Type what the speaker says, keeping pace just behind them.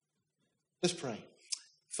Let's pray.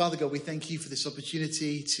 Father God, we thank you for this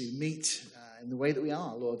opportunity to meet in the way that we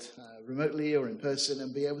are, Lord, remotely or in person,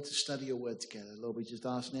 and be able to study your word together. Lord, we just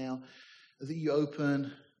ask now that you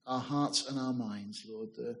open our hearts and our minds,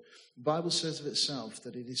 Lord. The Bible says of itself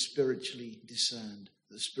that it is spiritually discerned,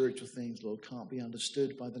 that spiritual things, Lord, can't be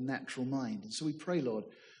understood by the natural mind. And so we pray, Lord,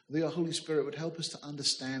 that your Holy Spirit would help us to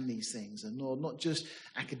understand these things, and Lord, not just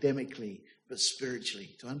academically, but spiritually,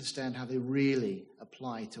 to understand how they really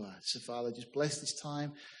apply to us. So Father, just bless this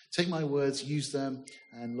time. Take my words, use them,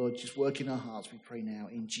 and Lord, just work in our hearts, we pray now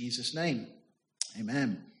in Jesus' name.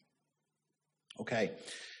 Amen. Okay.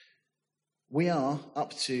 We are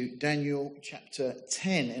up to Daniel chapter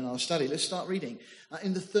 10 in our study. Let's start reading.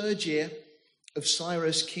 In the 3rd year of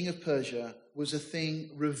Cyrus, king of Persia, was a thing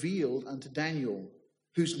revealed unto Daniel,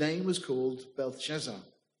 whose name was called Belteshazzar.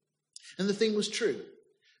 And the thing was true,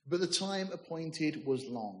 but the time appointed was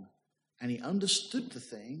long. And he understood the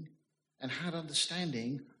thing and had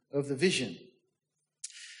understanding of the vision.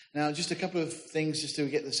 Now, just a couple of things just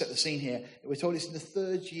to set the scene here. We're told it's in the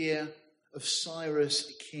 3rd year of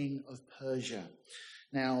Cyrus, king of Persia.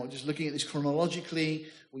 Now, just looking at this chronologically,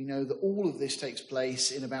 we know that all of this takes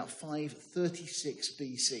place in about 536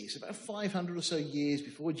 BC. So about 500 or so years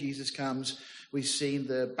before Jesus comes. We've seen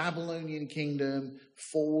the Babylonian kingdom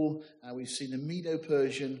fall. We've seen the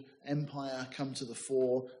Medo-Persian empire come to the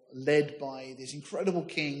fore, led by this incredible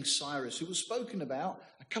king, Cyrus, who was spoken about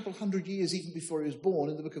a couple hundred years even before he was born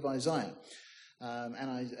in the book of Isaiah.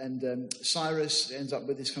 Cyrus ends up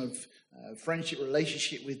with this kind of friendship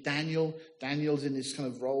relationship with Daniel. Daniel's in this kind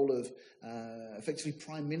of role of effectively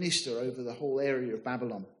prime minister over the whole area of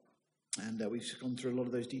Babylon. And we've gone through a lot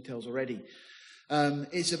of those details already.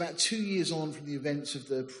 It's about 2 years on from the events of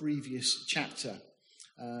the previous chapter.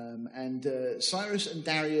 Cyrus and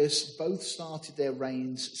Darius both started their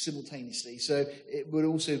reigns simultaneously. So it would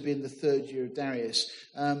also have been the 3rd year of Darius.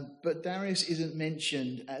 But Darius isn't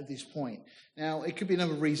mentioned at this point. Now, it could be a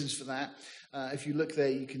number of reasons for that. If you look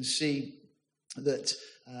there, you can see that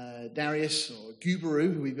Darius, or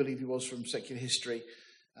Gubaru, who we believe he was from secular history,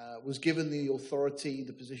 was given the authority,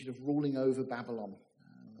 the position of ruling over Babylon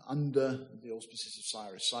under the auspices of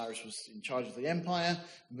Cyrus. Cyrus was in charge of the empire,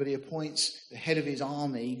 but he appoints the head of his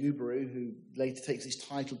army, Gubaru, who later takes this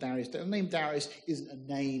title, Darius. The name Darius isn't a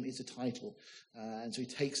name, it's a title. And so he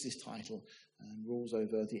takes this title and rules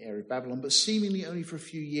over the area of Babylon, but seemingly only for a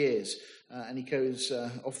few years. And he goes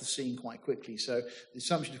off the scene quite quickly. So the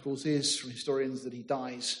assumption, of course, is from historians that he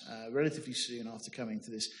dies relatively soon after coming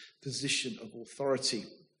to this position of authority.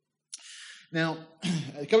 Now,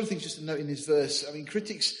 a couple of things just to note in this verse. I mean,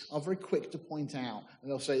 critics are very quick to point out,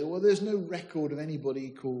 and they'll say, well, there's no record of anybody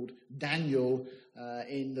called Daniel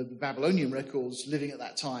in the Babylonian records living at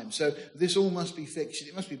that time. So this all must be fiction,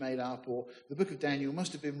 it must be made up, or the book of Daniel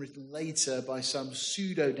must have been written later by some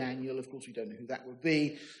pseudo-Daniel. Of course, we don't know who that would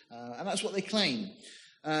be, and that's what they claim.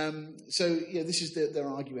 This is their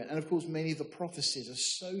argument. And of course, many of the prophecies are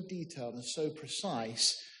so detailed and so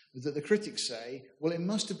precise that the critics say, well, it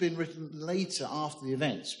must have been written later after the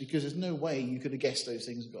events, because there's no way you could have guessed those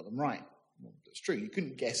things and got them right. Well, that's true. You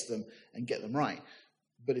couldn't guess them and get them right.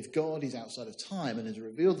 But if God is outside of time and has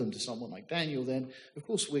revealed them to someone like Daniel, then, of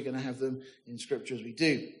course, we're going to have them in Scripture as we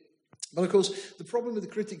do. But, of course, the problem with the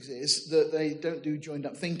critics is that they don't do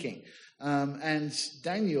joined-up thinking. And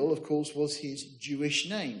Daniel, of course, was his Jewish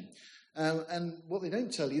name. And what they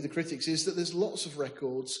don't tell you, the critics, is that there's lots of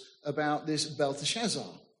records about this Belteshazzar.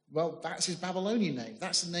 Well, that's his Babylonian name.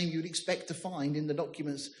 That's the name you would expect to find in the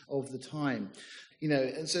documents of the time.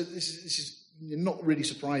 And so this is not really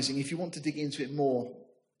surprising. If you want to dig into it more,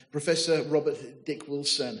 Professor Robert Dick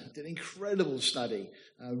Wilson did an incredible study.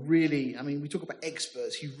 We talk about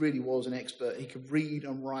experts. He really was an expert. He could read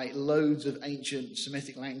and write loads of ancient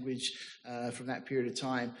Semitic language from that period of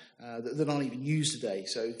time that aren't even used today.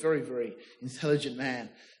 So very, very intelligent man.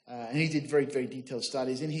 And he did very, very detailed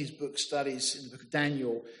studies. In his book, Studies in the Book of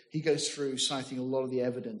Daniel, he goes through citing a lot of the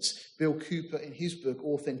evidence. Bill Cooper, in his book,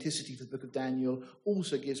 Authenticity for the Book of Daniel,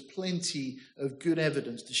 also gives plenty of good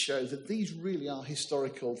evidence to show that these really are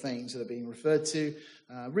historical things that are being referred to.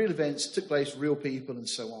 Real events took place, real people, and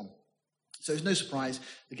so on. So it's no surprise.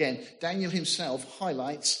 Again, Daniel himself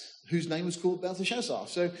highlights whose name was called Belteshazzar.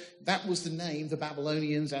 So that was the name the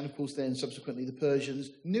Babylonians and, of course, then subsequently the Persians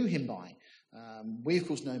knew him by. We, of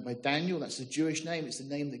course, know him by Daniel. That's the Jewish name. It's the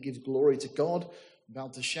name that gives glory to God.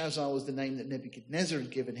 Belteshazzar was the name that Nebuchadnezzar had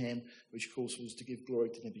given him, which, of course, was to give glory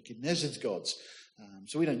to Nebuchadnezzar's gods.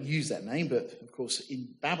 So we don't use that name, but, of course, in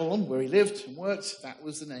Babylon, where he lived and worked, that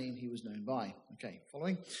was the name he was known by. Okay,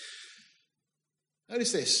 following?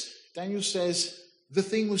 Notice this. Daniel says, the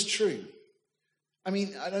thing was true, I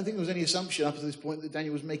mean, I don't think there was any assumption up to this point that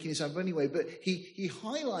Daniel was making this up anyway, but he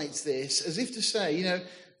highlights this as if to say,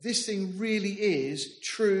 this thing really is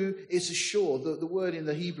true, it's assured. The word in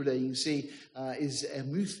the Hebrew there you can see is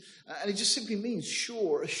emuth, and it just simply means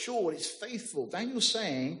sure, assured, it's faithful. Daniel's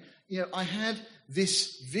saying, I had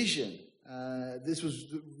this vision. This was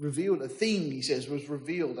revealed, a thing, he says, was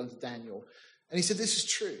revealed unto Daniel. And he said, this is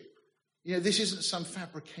true. This isn't some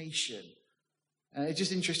fabrication. It's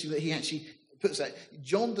just interesting that he actually puts that.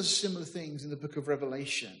 John does similar things in the book of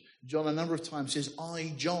Revelation. John a number of times says,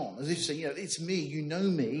 I, John, as if to say, it's me, you know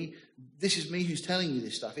me, this is me who's telling you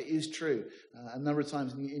this stuff, it is true. A number of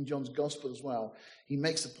times in John's gospel as well, he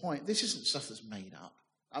makes the point, this isn't stuff that's made up.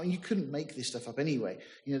 I mean, you couldn't make this stuff up anyway.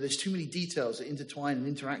 There's too many details that intertwine and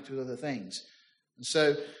interact with other things. And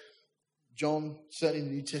so, John, certainly in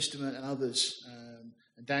the New Testament and others,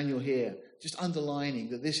 and Daniel here, just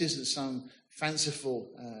underlining that this isn't some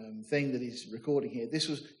fanciful thing that he's recording here. This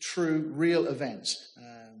was true, real events.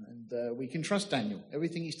 And we can trust Daniel.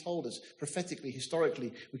 Everything he's told us, prophetically,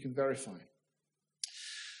 historically, we can verify.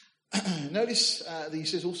 Notice that he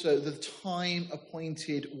says also the time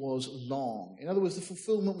appointed was long. In other words, the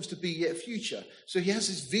fulfillment was to be yet future. So he has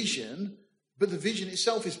this vision, but the vision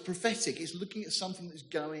itself is prophetic. It's looking at something that's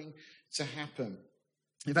going to happen.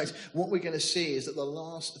 In fact, what we're going to see is that the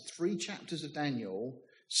last 3 chapters of Daniel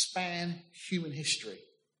span human history.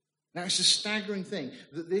 Now, it's a staggering thing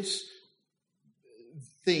that this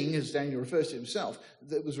thing, as Daniel refers to himself,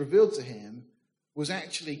 that was revealed to him was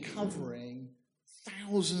actually covering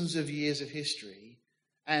thousands of years of history,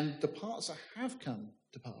 and the parts that have come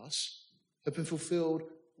to pass have been fulfilled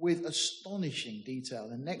with astonishing detail.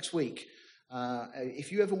 And next week,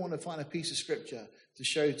 if you ever want to find a piece of scripture to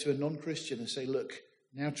show to a non-Christian and say, look,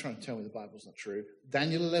 now trying to tell me the Bible's not true,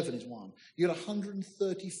 Daniel 11 is one. You got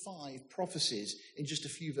 135 prophecies in just a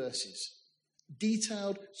few verses.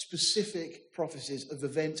 Detailed, specific prophecies of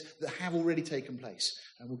events that have already taken place.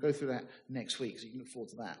 And we'll go through that next week, so you can look forward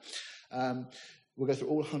to that. We'll go through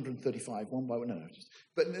all 135, one by one. No.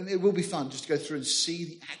 But it will be fun just to go through and see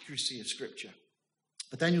the accuracy of Scripture.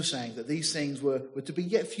 But Daniel's saying that these things were to be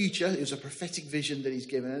yet future. It was a prophetic vision that he's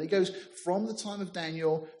given. And it goes from the time of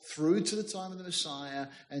Daniel through to the time of the Messiah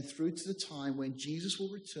and through to the time when Jesus will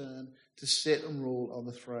return to sit and rule on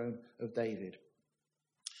the throne of David.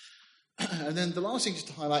 And then the last thing just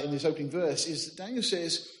to highlight in this opening verse is that Daniel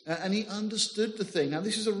says, and he understood the thing. Now,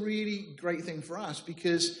 this is a really great thing for us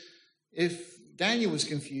because if Daniel was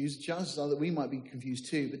confused, chances are that we might be confused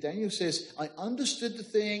too. But Daniel says, I understood the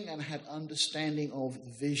thing and had understanding of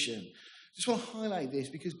the vision. Just want to highlight this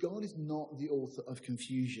because God is not the author of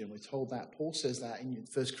confusion. We're told that. Paul says that in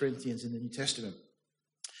 1 Corinthians in the New Testament.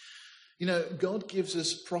 God gives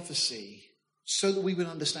us prophecy so that we would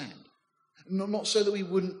understand. Not so that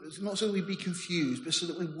we'd be confused, but so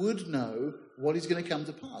that we would know what is going to come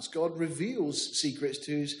to pass. God reveals secrets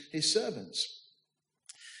to his servants.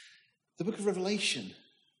 The book of Revelation,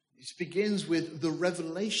 it begins with the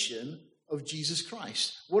revelation of Jesus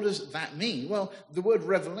Christ. What does that mean? Well, the word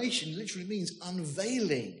revelation literally means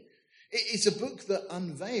unveiling. It's a book that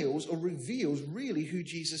unveils or reveals really who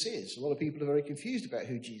Jesus is. A lot of people are very confused about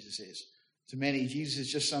who Jesus is. To many, Jesus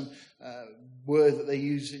is just some word that they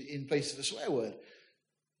use in place of a swear word.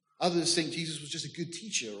 Others think Jesus was just a good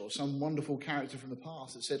teacher or some wonderful character from the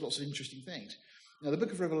past that said lots of interesting things. Now, the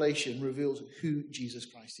book of Revelation reveals who Jesus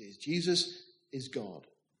Christ is. Jesus is God,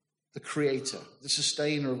 the creator, the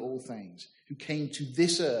sustainer of all things, who came to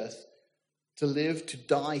this earth to live, to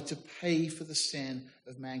die, to pay for the sin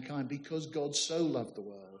of mankind because God so loved the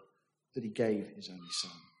world that he gave his only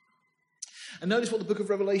son. And notice what the book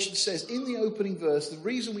of Revelation says. In the opening verse, the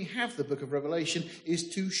reason we have the book of Revelation is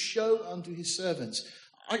to show unto his servants.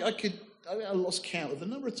 I lost count of the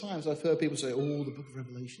number of times I've heard people say, the book of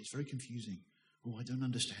Revelation is very confusing. I don't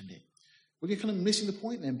understand it. Well, you're kind of missing the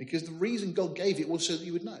point then, because the reason God gave it was so that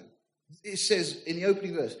you would know. It says in the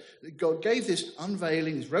opening verse that God gave this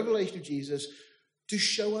unveiling, this revelation of Jesus, to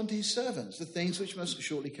show unto his servants the things which must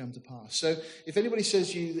shortly come to pass. So if anybody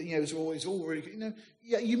says to you that, it's already,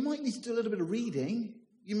 you might need to do a little bit of reading.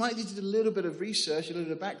 You might need to do a little bit of research, a little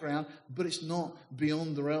bit of background, but it's not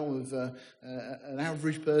beyond the realm of an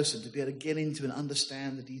average person to be able to get into and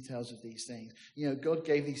understand the details of these things. God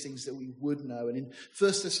gave these things that we would know. And in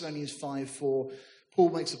 1 Thessalonians 5:4, Paul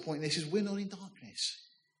makes the point, this is we're not in darkness.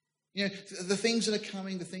 The things that are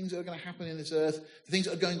coming, the things that are going to happen in this earth, the things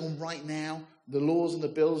that are going on right now, the laws and the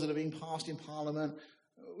bills that are being passed in Parliament,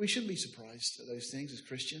 we shouldn't be surprised at those things as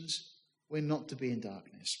Christians. We're not to be in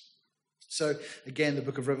darkness. So, again, the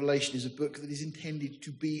book of Revelation is a book that is intended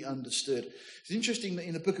to be understood. It's interesting that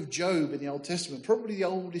in the book of Job in the Old Testament, probably the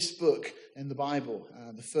oldest book in the Bible,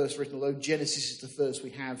 the first written, although Genesis is the first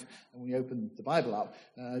we have when we open the Bible up,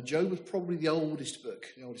 Job was probably the oldest book,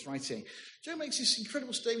 the oldest writing. Job makes this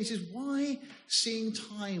incredible statement. He says, "Why, seeing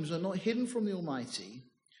times are not hidden from the Almighty,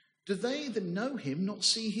 do they that know him not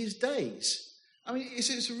see his days?" I mean,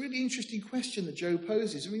 it's a really interesting question that Job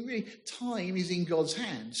poses. I mean, really, time is in God's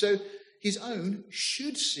hand. So his own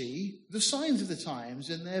should see the signs of the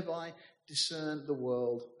times and thereby discern the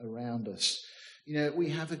world around us. You know, we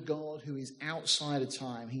have a God who is outside of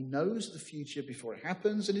time. He knows the future before it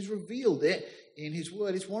happens and has revealed it in his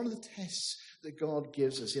word. It's one of the tests that God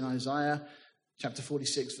gives us in Isaiah chapter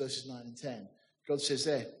 46, verses 9 and 10. God says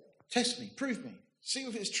there, "Test me, prove me, see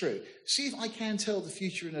if it's true. See if I can tell the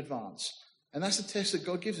future in advance." And that's the test that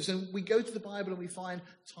God gives us. And we go to the Bible and we find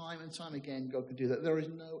time and time again God can do that. There is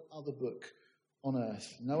no other book on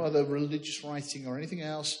earth, no other religious writing or anything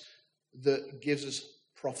else that gives us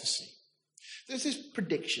prophecy. There's these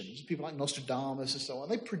predictions, people like Nostradamus and so on.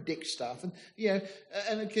 They predict stuff, and you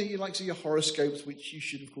like your horoscopes, which you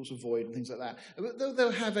should of course avoid, and things like that. But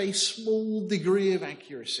they'll have a small degree of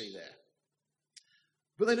accuracy there.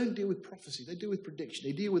 But they don't deal with prophecy. They deal with prediction.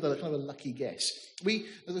 They deal with a kind of a lucky guess. We,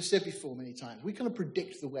 as I've said before many times, we kind of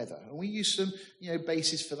predict the weather, and we use some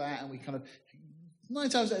basis for that, and we kind of 9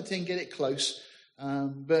 times out of 10 get it close.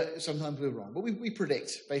 But sometimes we're wrong. But we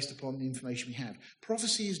predict based upon the information we have.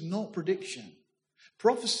 Prophecy is not prediction.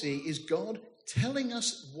 Prophecy is God telling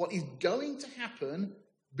us what is going to happen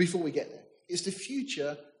before we get there. It's the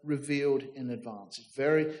future revealed in advance. It's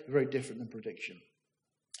very, very different than prediction.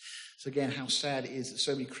 So again, how sad it is that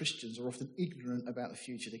so many Christians are often ignorant about the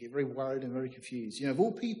future. They get very worried and very confused. You know, of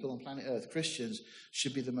all people on planet Earth, Christians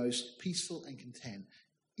should be the most peaceful and content,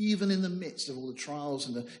 even in the midst of all the trials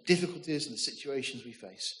and the difficulties and the situations we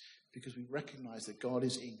face, because we recognize that God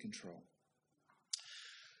is in control.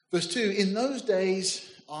 Verse 2, "In those days,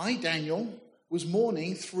 I, Daniel, was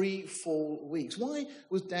mourning 3 full weeks." Why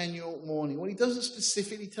was Daniel mourning? Well, he doesn't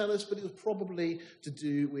specifically tell us, but it was probably to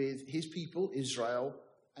do with his people, Israel,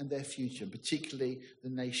 and their future, particularly the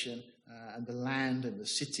nation and the land and the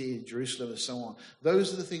city, Jerusalem and so on.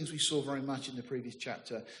 Those are the things we saw very much in the previous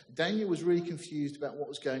chapter. Daniel was really confused about what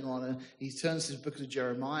was going on, and he turns to the book of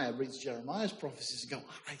Jeremiah, reads Jeremiah's prophecies and goes,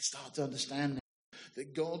 I start to understand now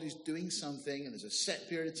that God is doing something, and there's a set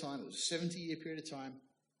period of time, it was a 70-year period of time,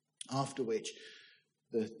 after which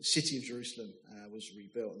the city of Jerusalem was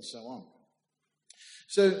rebuilt and so on.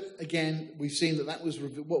 So, again, we've seen that was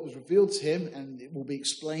what was revealed to him, and it will be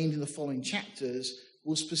explained in the following chapters,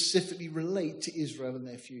 will specifically relate to Israel and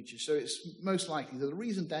their future. So it's most likely that the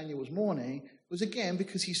reason Daniel was mourning was, again,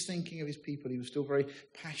 because he's thinking of his people. He was still very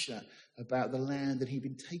passionate about the land that he'd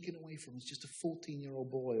been taken away from as just a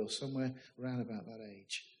 14-year-old boy or somewhere around about that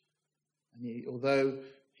age. And although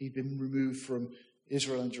he'd been removed from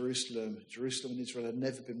Israel and Jerusalem and Israel had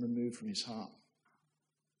never been removed from his heart.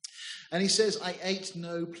 And he says, "I ate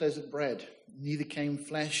no pleasant bread, neither came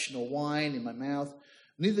flesh nor wine in my mouth,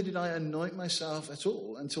 neither did I anoint myself at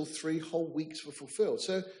all until 3 whole weeks were fulfilled."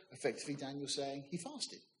 So effectively Daniel's saying he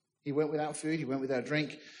fasted. He went without food, he went without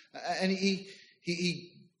drink, and he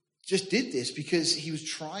just did this because he was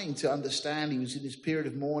trying to understand. He was in this period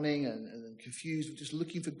of mourning and confused, just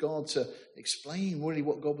looking for God to explain really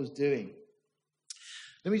what God was doing.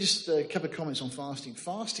 Let me just a couple of comments on fasting.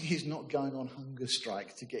 Fasting is not going on hunger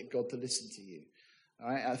strike to get God to listen to you. All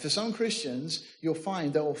right? For some Christians, you'll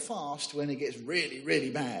find they'll fast when it gets really,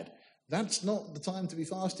 really bad. That's not the time to be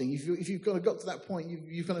fasting. If you've got to that point,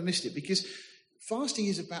 you've kind of missed it, because fasting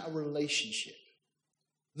is about a relationship.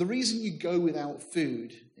 The reason you go without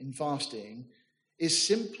food in fasting is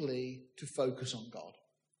simply to focus on God.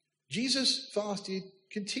 Jesus fasted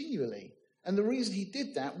continually. And the reason he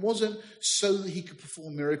did that wasn't so that he could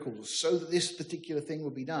perform miracles, so that this particular thing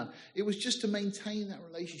would be done. It was just to maintain that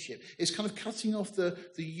relationship. It's kind of cutting off the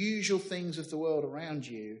usual things of the world around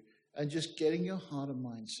you and just getting your heart and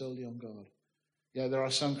mind solely on God. Yeah, there are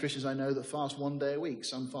some Christians I know that fast 1 day a week,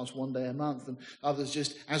 some fast 1 day a month, and others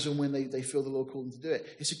just as and when they feel the Lord called them to do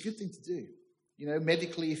it. It's a good thing to do. You know,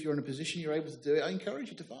 medically, if you're in a position you're able to do it, I encourage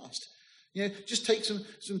you to fast. You know, just take some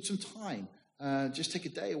time. Just take a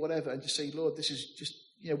day or whatever and just say, Lord, this is just,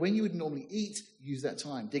 when you would normally eat, use that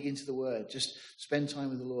time. Dig into the Word. Just spend time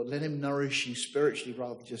with the Lord. Let him nourish you spiritually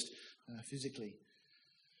rather than just physically.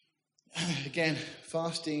 Again,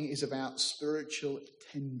 fasting is about spiritual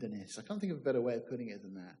tenderness. I can't think of a better way of putting it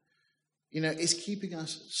than that. It's keeping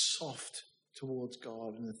us soft towards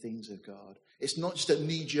God and the things of God. It's not just a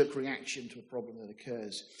knee-jerk reaction to a problem that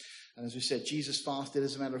occurs. And as we said, Jesus fasted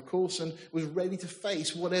as a matter of course and was ready to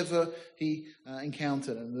face whatever he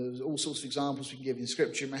encountered. And there's all sorts of examples we can give in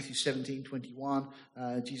Scripture. Matthew 17:21,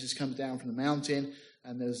 Jesus comes down from the mountain,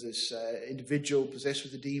 and there's this individual possessed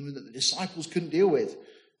with a demon that the disciples couldn't deal with.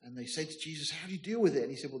 And they say to Jesus, how do you deal with it? And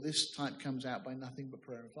he said, well, this type comes out by nothing but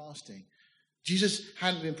prayer and fasting. Jesus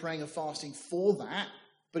hadn't been praying and fasting for that,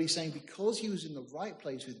 but he's saying because he was in the right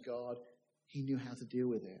place with God, he knew how to deal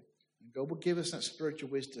with it. And God will give us that spiritual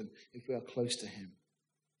wisdom if we are close to him.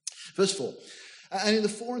 Verse 4. And in the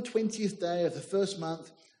 24th day of the first month,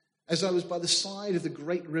 as I was by the side of the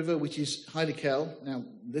great river, which is Hiddekel. Now,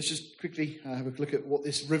 let's just quickly have a look at what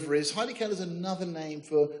this river is. Hiddekel is another name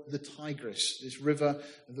for the Tigris, this river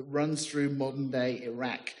that runs through modern-day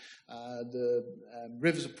Iraq. The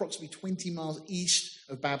river is approximately 20 miles east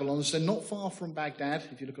of Babylon, so not far from Baghdad,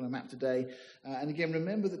 if you look on a map today. And again,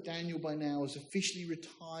 remember that Daniel by now has officially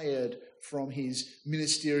retired from his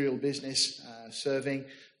ministerial business serving,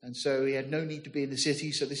 and so he had no need to be in the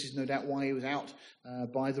city, so this is no doubt why he was out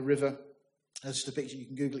by the river. That's just a picture. You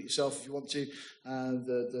can Google it yourself if you want to.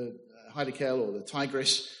 The Hiddekel or the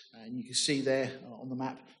Tigris, and you can see there on the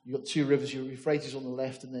map, you've got two rivers, your Euphrates on the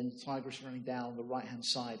left and then the Tigris running down the right-hand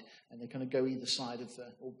side, and they kind of go either side of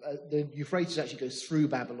the Euphrates actually goes through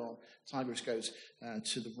Babylon, Tigris goes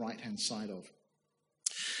to the right-hand side of.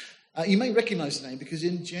 You may recognize the name because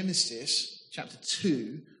in Genesis chapter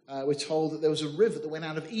 2, we're told that there was a river that went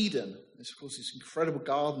out of Eden. There's, of course, this incredible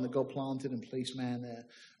garden that God planted and placed man there.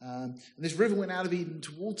 And this river went out of Eden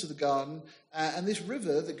towards the garden. And this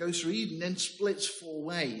river that goes through Eden then splits four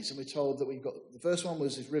ways. And we're told that we've got the first one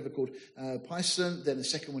was this river called Pison, then the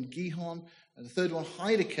second one Gihon, and the third one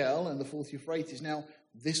Hiddekel, and the fourth Euphrates. Now,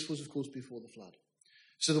 this was, of course, before the flood.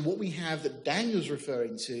 So that what we have that Daniel's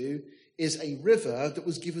referring to is a river that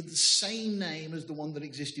was given the same name as the one that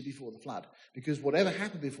existed before the flood. Because whatever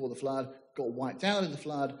happened before the flood got wiped out in the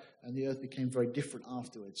flood, and the earth became very different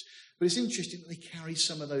afterwards. But it's interesting that they carry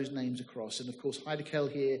some of those names across. And of course,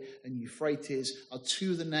 Hiddekel here and Euphrates are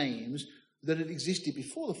two of the names that had existed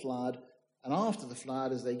before the flood and after the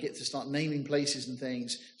flood, as they get to start naming places and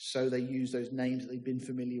things. So they use those names that they've been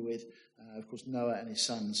familiar with. Of course, Noah and his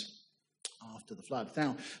sons after the flood.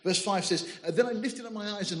 Now, verse 5 says, Then I lifted up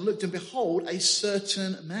my eyes and looked, and behold, a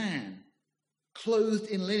certain man, clothed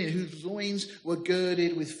in linen, whose loins were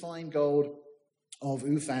girded with fine gold of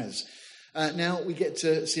Uphaz. Now we get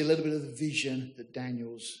to see a little bit of the vision that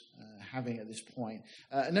Daniel's having at this point.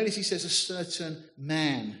 Notice he says a certain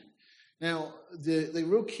man. Now, the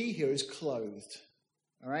real key here is clothed.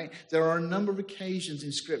 All right. There are a number of occasions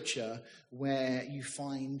in Scripture where you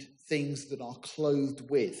find things that are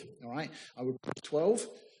clothed with. All right. I would put 12.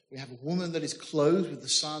 We have a woman that is clothed with the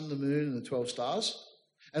sun, the moon, and the 12 stars.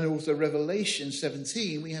 And also Revelation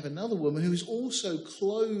 17, we have another woman who is also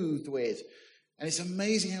clothed with. And it's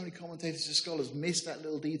amazing how many commentators and scholars miss that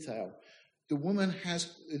little detail. The woman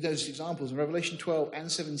has those examples in Revelation 12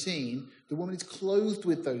 and 17. The woman is clothed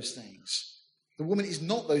with those things. The woman is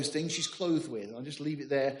not those things she's clothed with. I'll just leave it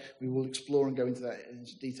there. We will explore and go into that in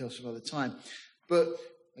detail some other time. But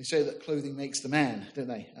they say that clothing makes the man, don't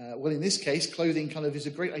they? Well, in this case, clothing kind of is a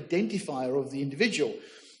great identifier of the individual.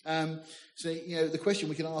 So, the question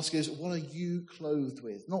we can ask is, what are you clothed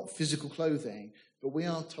with? Not physical clothing, but we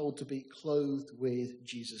are told to be clothed with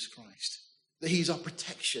Jesus Christ. That he's our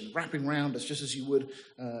protection, wrapping around us just as you would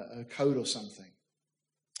a coat or something.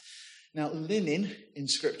 Now, linen in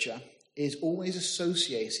Scripture is always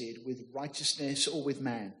associated with righteousness or with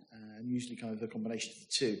man, and usually kind of a combination of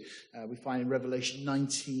the two. We find in Revelation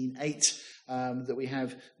 19:8 that we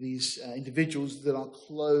have these individuals that are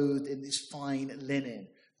clothed in this fine linen.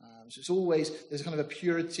 So it's always, there's kind of a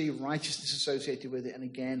purity, righteousness associated with it, and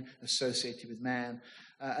again, associated with man.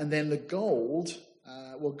 And then the gold,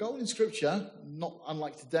 gold in Scripture, not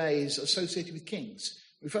unlike today, is associated with kings.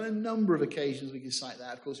 We find a number of occasions we can cite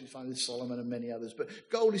that. Of course, we find with Solomon and many others. But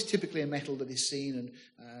gold is typically a metal that is seen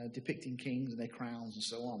and depicting kings and their crowns and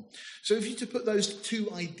so on. So if you to put those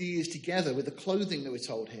two ideas together with the clothing that we're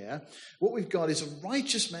told here, what we've got is a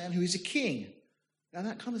righteous man who is a king. Now,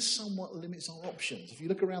 that kind of somewhat limits our options. If you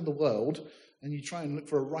look around the world and you try and look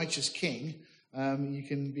for a righteous king, you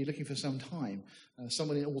can be looking for some time.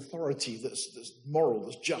 Someone in authority that's moral,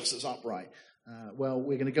 that's just, that's upright. Well,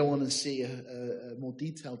 we're going to go on and see a more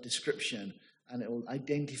detailed description, and it will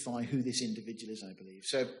identify who this individual is, I believe.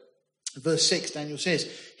 So, verse 6, Daniel says,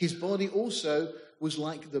 His body also was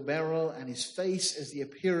like the beryl, and his face as the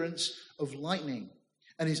appearance of lightning,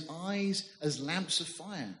 and his eyes as lamps of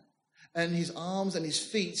fire, and his arms and his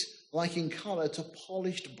feet like in colour to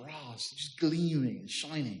polished brass, just gleaming and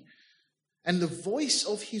shining. And the voice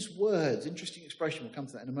of his words, interesting expression, we'll come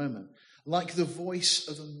to that in a moment, like the voice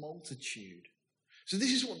of a multitude. So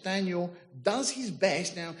this is what Daniel does his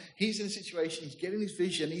best. Now, he's in a situation, he's getting his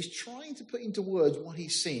vision, he's trying to put into words what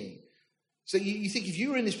he's seeing. So you think if you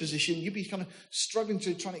were in this position, you'd be kind of struggling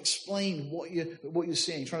to try and explain what you're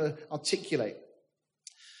seeing, trying to articulate.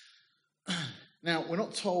 Now, we're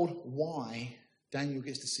not told why Daniel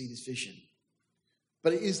gets to see this vision.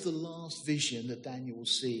 But it is the last vision that Daniel will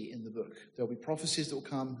see in the book. There'll be prophecies that will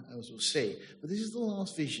come, as we'll see. But this is the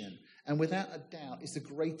last vision. And without a doubt, it's the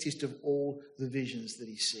greatest of all the visions that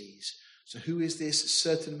he sees. So who is this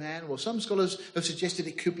certain man? Well, some scholars have suggested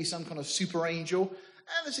it could be some kind of super angel.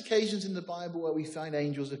 And there's occasions in the Bible where we find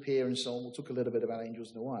angels appear and so on. We'll talk a little bit about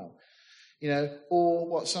angels in a while. Or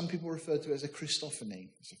what some people refer to as a Christophany.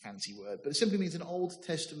 It's a fancy word. But it simply means an Old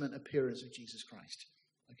Testament appearance of Jesus Christ.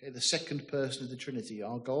 Okay, the second person of the Trinity.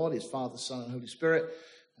 Our God is Father, Son, and Holy Spirit.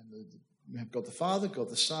 And we have God the Father, God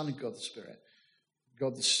the Son, and God the Spirit.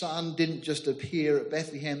 God the Son didn't just appear at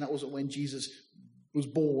Bethlehem. That wasn't when Jesus was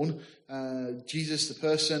born. Jesus, the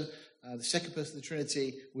person, the second person of the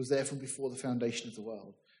Trinity, was there from before the foundation of the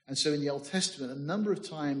world. And so in the Old Testament, a number of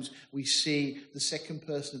times we see the second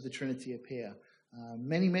person of the Trinity appear.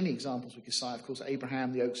 Many, many examples we could cite. Of course,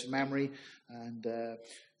 Abraham, the oaks of Mamre, and the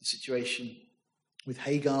situation with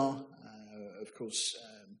Hagar. Of course,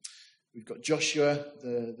 we've got Joshua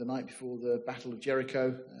the night before the Battle of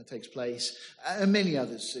Jericho takes place, and many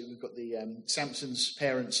others. So we've got the Samson's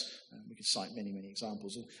parents. We could cite many, many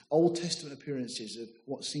examples of Old Testament appearances of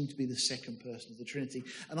what seemed to be the second person of the Trinity.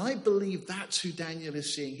 And I believe that's who Daniel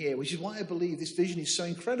is seeing here, which is why I believe this vision is so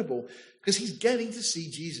incredible, because he's getting to see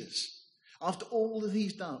Jesus. After all that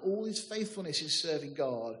he's done, all his faithfulness in serving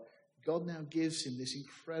God, God now gives him this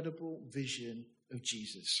incredible vision of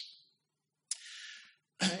Jesus.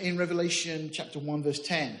 In Revelation chapter 1 verse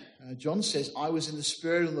 10, John says, I was in the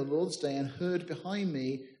Spirit on the Lord's day and heard behind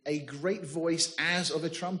me a great voice as of a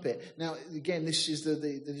trumpet. Now, again, this is the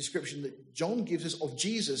description that John gives us of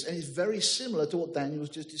Jesus, and it's very similar to what Daniel has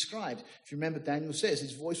just described. If you remember, Daniel says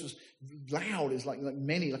his voice was loud, it's like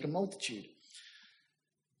many, like a multitude.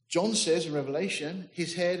 John says in Revelation,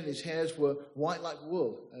 his head and his hairs were white like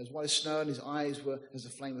wool, as white as snow, and his eyes were as a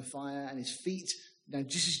flame of fire, and his feet, now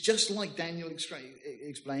this is just like Daniel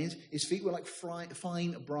explains, his feet were like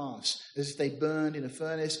fine brass, as if they burned in a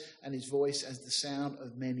furnace, and his voice as the sound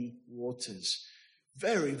of many waters.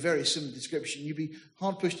 Very, very similar description. You'd be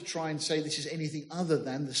hard-pushed to try and say this is anything other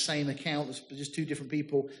than the same account, it's just two different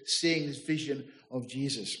people seeing this vision of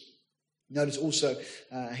Jesus. Notice also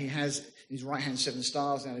he has in his right hand 7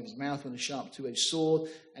 stars, out of his mouth went a sharp two-edged sword,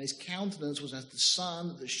 and his countenance was as the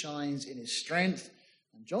sun that shines in his strength.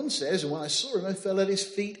 And John says, and when I saw him, I fell at his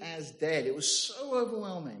feet as dead. It was so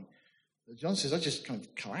overwhelming that John says, I just kind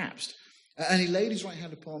of collapsed. And he laid his right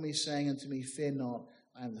hand upon me, saying unto me, fear not,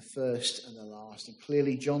 I am the first and the last. And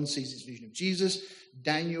clearly John sees this vision of Jesus.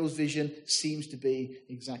 Daniel's vision seems to be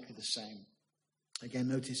exactly the same. Again,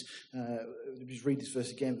 notice, just read this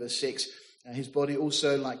verse again, verse 6. His body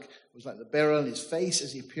also was like the beryl, and his face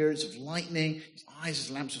as the appearance of lightning, his eyes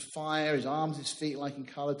as lamps of fire, his arms, his feet like in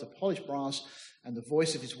colour to polished brass, and the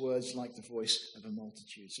voice of his words like the voice of a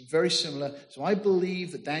multitude. So very similar. So I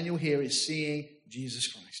believe that Daniel here is seeing Jesus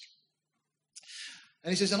Christ.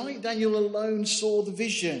 And he says, and I, Daniel, alone saw the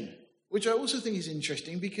vision, which I also think is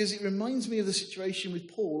interesting because it reminds me of the situation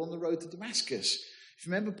with Paul on the road to Damascus. If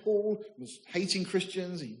you remember, Paul was hating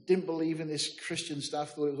Christians. He didn't believe in this Christian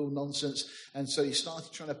stuff, thought it was all nonsense. And so he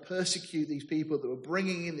started trying to persecute these people that were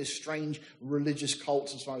bringing in this strange religious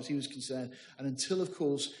cult as far as he was concerned. And until, of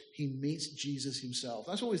course, he meets Jesus himself.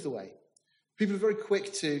 That's always the way. People are very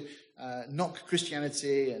quick to knock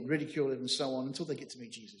Christianity and ridicule it and so on until they get to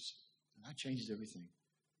meet Jesus. And that changes everything.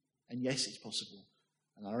 And yes, it's possible.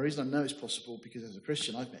 And the reason I know it's possible because as a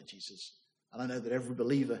Christian, I've met Jesus. And I know that every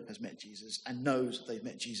believer has met Jesus and knows that they've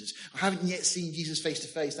met Jesus. I haven't yet seen Jesus face to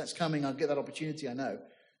face. That's coming. I'll get that opportunity, I know.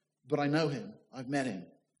 But I know him. I've met him.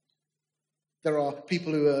 There are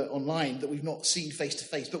people who are online that we've not seen face to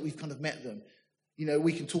face, but we've kind of met them. You know,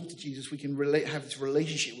 we can talk to Jesus. We can have this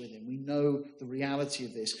relationship with him. We know the reality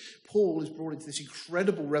of this. Paul is brought into this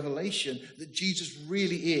incredible revelation that Jesus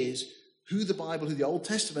really is who the Bible, who the Old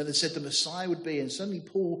Testament had said the Messiah would be. And suddenly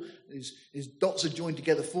Paul, his dots are joined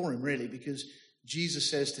together for him, really, because Jesus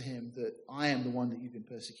says to him that I am the one that you've been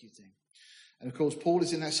persecuting. And of course, Paul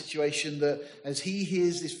is in that situation that as he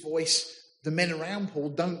hears this voice, the men around Paul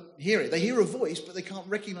don't hear it. They hear a voice, but they can't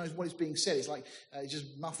recognize what is being said. It's like it's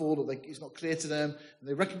just muffled or it's not clear to them.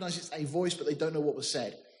 They recognize it's a voice, but they don't know what was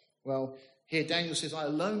said. Well, Here Daniel says, I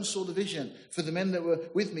alone saw the vision, for the men that were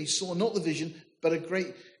with me saw not the vision, but a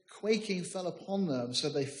great quaking fell upon them, so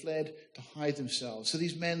they fled to hide themselves. So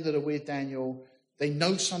these men that are with Daniel, they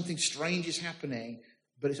know something strange is happening,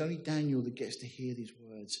 but it's only Daniel that gets to hear these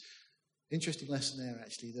words. Interesting lesson there,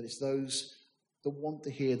 actually, that it's those that want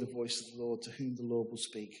to hear the voice of the Lord, to whom the Lord will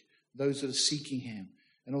speak, those that are seeking him.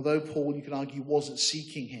 And although Paul, you can argue, wasn't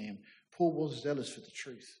seeking him, Paul was zealous for the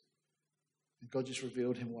truth. And God just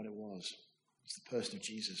revealed him what it was. It's the person of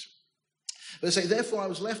Jesus. But they say, therefore I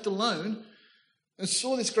was left alone and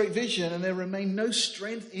saw this great vision, and there remained no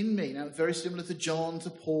strength in me. Now, very similar to John,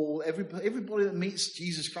 to Paul, everybody that meets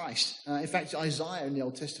Jesus Christ. In fact, Isaiah in the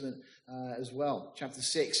Old Testament as well, chapter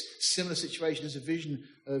 6, similar situation. There's a vision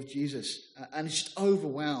of Jesus, and it's just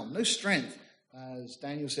overwhelmed. No strength, as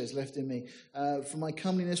Daniel says, left in me. For my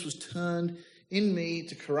comeliness was turned in me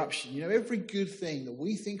to corruption. You know, every good thing that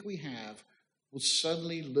we think we have will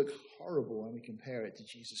suddenly look horrible when we compare it to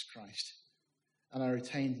Jesus Christ. And I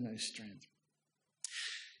retained no strength.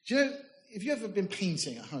 Do you know, if you've ever been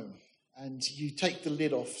painting at home and you take the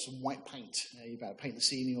lid off some white paint, you're about to paint the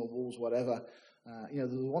ceiling or walls, whatever. There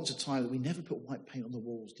was once a time that we never put white paint on the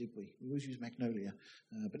walls, did we? We always used Magnolia.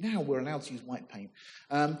 But now we're allowed to use white paint.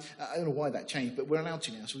 I don't know why that changed, but we're allowed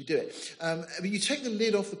to now, so we do it. But you take the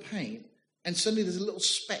lid off the paint, and suddenly there's a little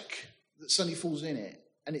speck that suddenly falls in it,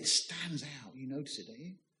 and it stands out. You notice it, don't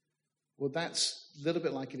you? Well, that's a little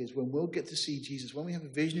bit like it is when we'll get to see Jesus. When we have a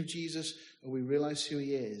vision of Jesus or we realize who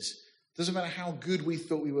he is, doesn't matter how good we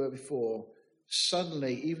thought we were before,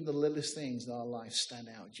 suddenly even the littlest things in our life stand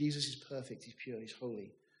out. Jesus is perfect, he's pure, he's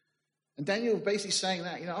holy. And Daniel was basically saying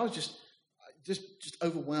that, I was just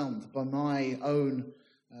overwhelmed by my own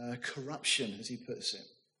corruption, as he puts it.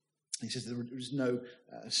 He says there is no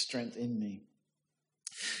strength in me.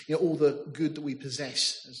 All the good that we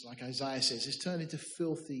possess, as like Isaiah says, is turned into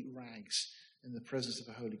filthy rags in the presence of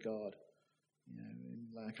a holy God.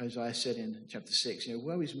 Like Isaiah said in chapter 6,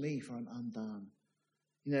 woe is me, for I'm undone.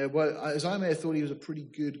 Isaiah may have thought he was a pretty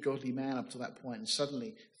good, godly man up to that point, and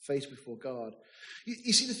suddenly faced before God.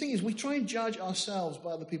 You see, the thing is, we try and judge ourselves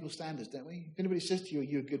by other people's standards, don't we? If anybody says to you, are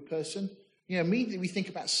you a good person? Immediately we think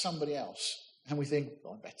about somebody else, and we think,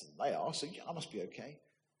 well, I'm better than they are, so yeah, I must be okay.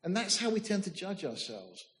 And that's how we tend to judge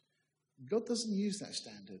ourselves. God doesn't use that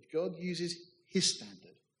standard. God uses his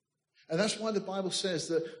standard. And that's why the Bible says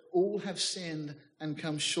that all have sinned and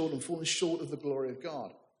come short and fallen short of the glory of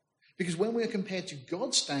God. Because when we are compared to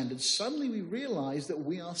God's standards, suddenly we realize that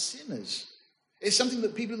we are sinners. It's something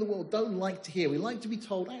that people in the world don't like to hear. We like to be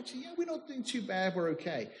told, actually, we're not doing too bad, we're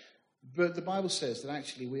okay. But the Bible says that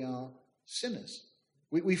actually we are sinners.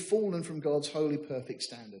 We've fallen from God's holy, perfect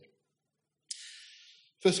standard.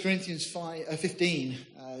 1 Corinthians 15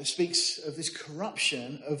 speaks of this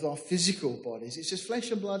corruption of our physical bodies. It says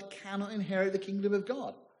flesh and blood cannot inherit the kingdom of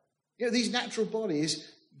God. These natural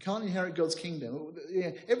bodies can't inherit God's kingdom.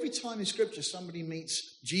 Every time in Scripture somebody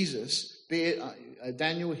meets Jesus, be it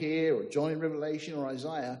Daniel here or John in Revelation or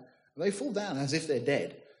Isaiah, they fall down as if they're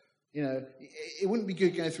dead. It wouldn't be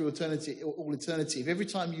good going through all eternity if every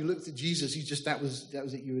time you looked at Jesus, that was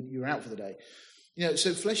it. You were out for the day.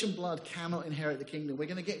 So flesh and blood cannot inherit the kingdom. We're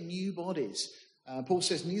going to get new bodies. Paul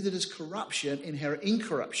says, neither does corruption inherit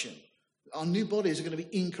incorruption. Our new bodies are going to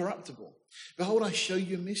be incorruptible. Behold, I show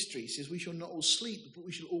you a mystery. He says, we shall not all sleep, but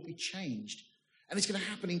we shall all be changed. And it's going to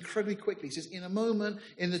happen incredibly quickly. He says, in a moment,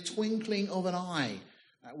 in the twinkling of an eye.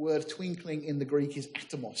 That word twinkling in the Greek is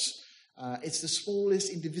atomos. It's the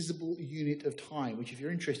smallest indivisible unit of time, which if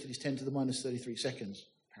you're interested is 10 to the minus 33 seconds,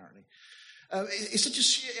 apparently. It's such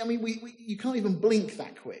you can't even blink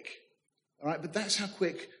that quick. All right, but that's how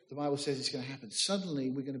quick the Bible says it's going to happen. Suddenly,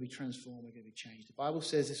 we're going to be transformed, we're going to be changed. The Bible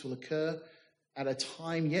says this will occur at a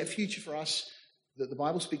time yet future for us that the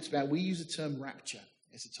Bible speaks about. We use the term rapture.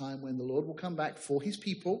 It's a time when the Lord will come back for his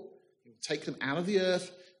people. He will take them out of the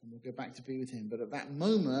earth, and we'll go back to be with him. But at that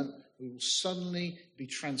moment, we will suddenly be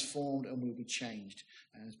transformed and we'll be changed.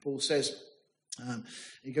 And as Paul says,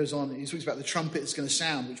 he goes on, he talks about the trumpet that's going to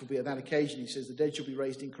sound, which will be at that occasion. He says, the dead shall be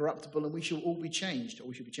raised incorruptible, and we shall all be changed, or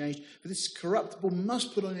we shall be changed. But this corruptible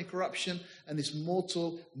must put on incorruption, and this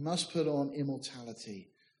mortal must put on immortality.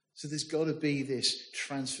 So there's got to be this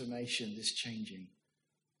transformation, this changing.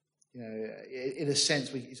 In a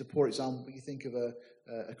sense, it's a poor example, but you think of a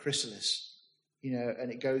chrysalis, and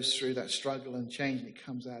it goes through that struggle and change, and it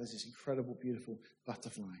comes out as this incredible, beautiful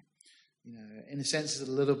butterfly. In a sense, it's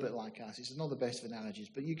a little bit like us. It's not the best of analogies,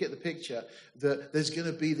 but you get the picture that there's going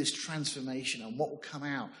to be this transformation, and what will come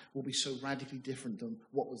out will be so radically different than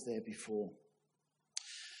what was there before.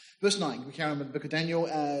 Verse 9, we carry on with the book of Daniel,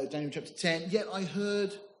 Daniel chapter 10. Yet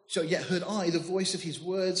heard I the voice of his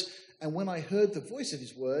words And when I heard the voice of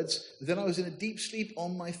his words, then I was in a deep sleep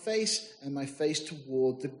on my face, and my face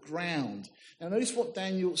toward the ground. Now notice what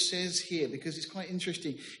Daniel says here, because it's quite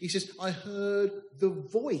interesting. He says, I heard the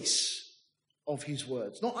voice of his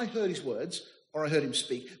words. Not I heard his words, or I heard him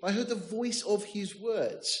speak, but I heard the voice of his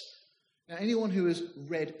words. Now anyone who has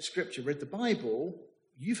read Scripture, read the Bible,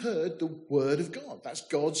 you've heard the word of God. That's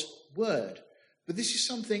God's word. But this is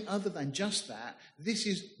something other than just that. This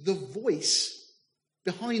is the voice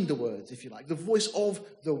behind the words, if you like, the voice of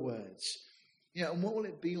the words. And what will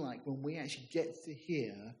it be like when we actually get to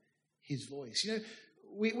hear his voice?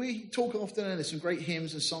 We talk often, and there's some great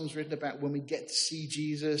hymns and songs written about when we get to see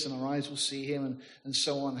Jesus and our eyes will see him and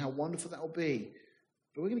so on, how wonderful that will be.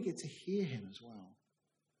 But we're going to get to hear him as well.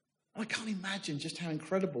 And I can't imagine just how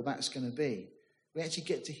incredible that's going to be. We actually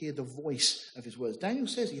get to hear the voice of his words. Daniel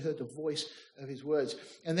says he heard the voice of his words.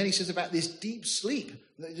 And then he says about this deep sleep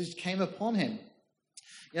that just came upon him.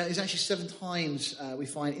 There's actually 7 times we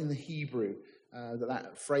find in the Hebrew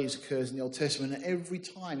that phrase occurs in the Old Testament. And every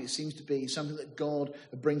time it seems to be something that God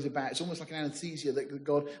brings about. It's almost like an anesthesia that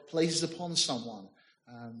God places upon someone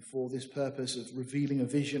for this purpose of revealing a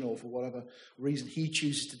vision or for whatever reason he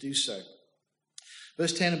chooses to do so.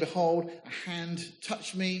 Verse 10, and behold, a hand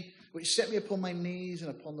touched me, which set me upon my knees and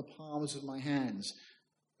upon the palms of my hands.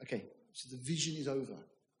 Okay, so the vision is over.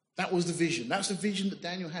 That was the vision. That's the vision that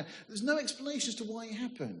Daniel had. There's no explanation as to why it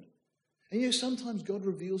happened. And sometimes God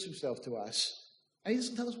reveals himself to us, and he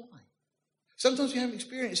doesn't tell us why. Sometimes we have an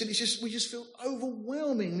experience, and we just feel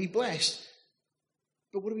overwhelmingly blessed.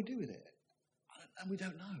 But what do we do with it? And we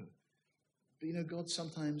don't know. But God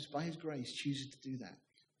sometimes, by his grace, chooses to do that.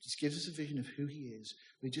 Just gives us a vision of who he is.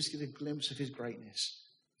 We just get a glimpse of his greatness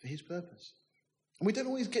for his purpose. And we don't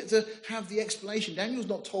always get to have the explanation. Daniel's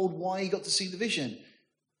not told why he got to see the vision.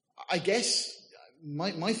 I guess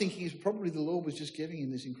my thinking is probably the Lord was just giving him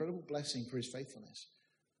this incredible blessing for his faithfulness,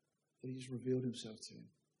 that he just revealed himself to him.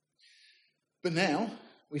 But now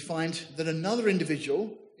we find that another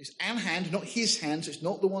individual is an hand, not his hand, so it's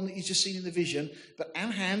not the one that he's just seen in the vision, but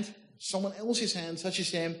an hand, someone else's hand touches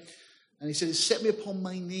him, and he said, it set me upon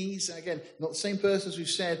my knees. And again, not the same person as we've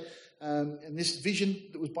said. And this vision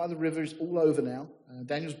that was by the river is all over now.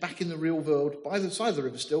 Daniel's back in the real world, by the side of the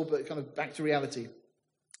river still, but kind of back to reality.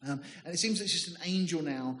 And it seems it's just an angel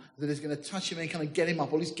now that is going to touch him and kind of get him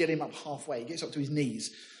up, or at least get him up halfway. He gets up to his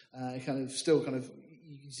knees. You can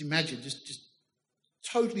just imagine, just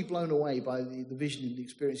totally blown away by the vision and the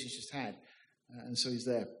experience he's just had. And so he's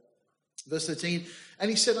there. Verse 13,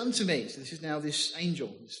 and he said unto me, so this is now this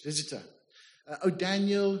angel, this visitor, O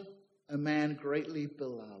Daniel, a man greatly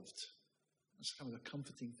beloved. That's kind of a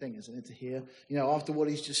comforting thing, isn't it, to hear? After what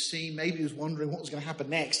he's just seen, maybe he was wondering what was going to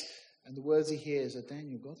happen next. And the words he hears are,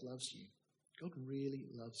 Daniel, God loves you. God really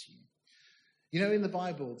loves you. In the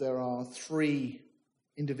Bible, there are 3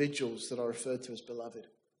 individuals that are referred to as beloved.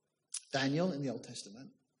 Daniel in the Old Testament,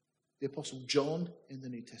 the Apostle John in the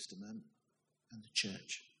New Testament, and the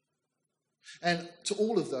church. And to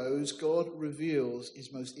all of those, God reveals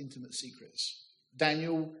his most intimate secrets.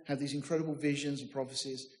 Daniel had these incredible visions and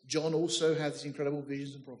prophecies. John also had these incredible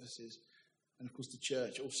visions and prophecies. And of course, the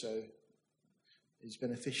church also is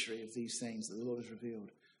beneficiary of these things that the Lord has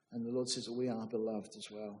revealed. And the Lord says that we are beloved as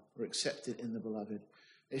well. We're accepted in the beloved.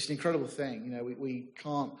 It's an incredible thing. We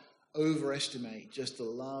can't overestimate just the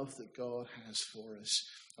love that God has for us.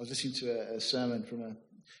 I was listening to a sermon from a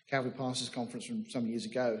Calvary Pastors Conference from some years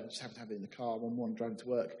ago. I just happened to have it in the car one morning driving to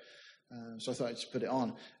work. So I thought I'd just put it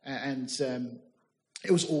on. And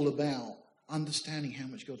it was all about understanding how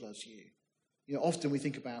much God loves you. Often we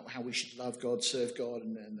think about how we should love God, serve God,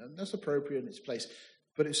 and that's appropriate in its place.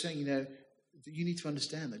 But it's saying, that you need to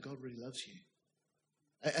understand that God really loves you.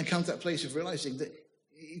 And come to that place of realizing that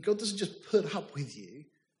God doesn't just put up with you.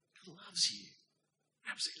 God loves you.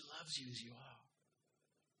 Absolutely loves you as you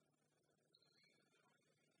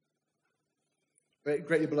are.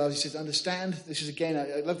 Greatly beloved, he says, understand. This is again,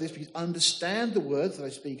 I love this because understand the words that I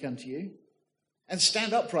speak unto you. And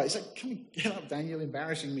stand upright. It's like, come on, get up, Daniel,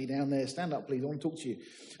 embarrassing me down there. Stand up, please. I want to talk to you.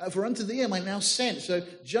 For unto thee am I now sent. So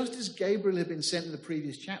just as Gabriel had been sent in the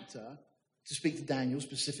previous chapter to speak to Daniel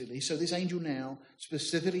specifically, so this angel now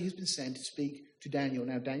specifically has been sent to speak to Daniel.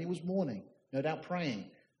 Now, Daniel was mourning, no doubt praying,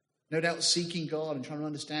 no doubt seeking God and trying to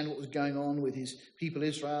understand what was going on with his people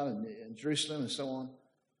Israel and Jerusalem and so on.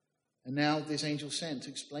 And now this angel sent to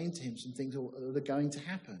explain to him some things that are going to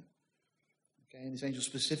happen. Okay, and this angel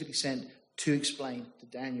specifically sent to explain to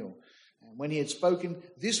Daniel. And when he had spoken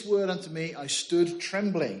this word unto me, I stood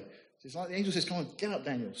trembling. So it's like the angel says, come on, get up,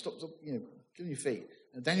 Daniel. Stop, get on your feet.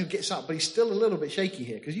 And Daniel gets up, but he's still a little bit shaky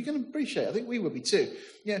here, because you can appreciate, I think we would be too.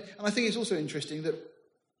 And I think it's also interesting that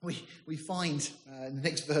we find in the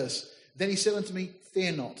next verse, then he said unto me,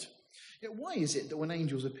 fear not. Why is it that when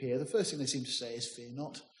angels appear, the first thing they seem to say is fear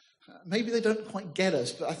not? Maybe they don't quite get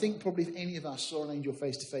us, but I think probably if any of us saw an angel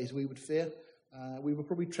face to face, we would fear. We would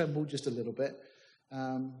probably tremble just a little bit.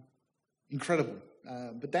 Incredible.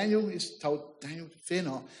 But Daniel is told, Daniel, fear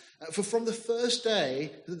not. For from the first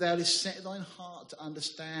day that thou didst set thine heart to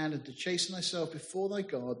understand and to chasten thyself before thy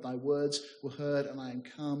God, thy words were heard, and I am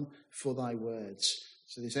come for thy words.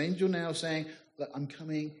 So this angel now saying, look, I'm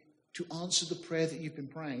coming to answer the prayer that you've been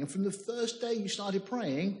praying. And from the first day you started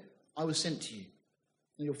praying, I was sent to you.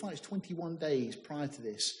 And you'll find it's 21 days prior to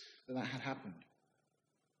this that had happened.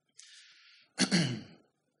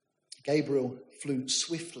 Gabriel flew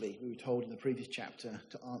swiftly, we were told in the previous chapter,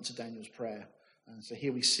 to answer Daniel's prayer. And so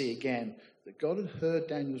here we see again that God had heard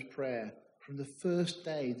Daniel's prayer from the first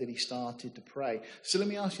day that he started to pray. So let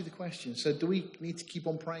me ask you the question. So do we need to keep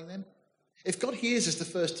on praying then? If God hears us the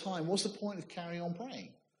first time, what's the point of carrying on praying?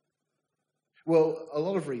 Well, a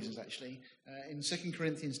lot of reasons, actually. In 2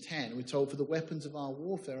 Corinthians 10, we're told, for the weapons of our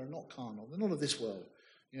warfare are not carnal. They're not of this world.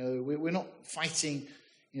 We're not fighting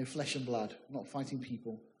flesh and blood. We're not fighting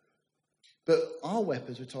people. But our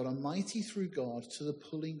weapons, we're told, are mighty through God to the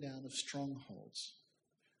pulling down of strongholds.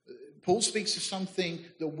 Paul speaks of something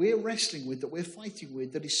that we're wrestling with, that we're fighting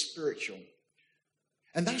with, that is spiritual.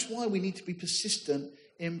 And that's why we need to be persistent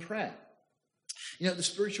in prayer. The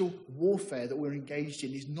spiritual warfare that we're engaged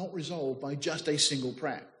in is not resolved by just a single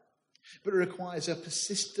prayer, but it requires a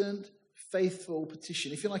persistent, faithful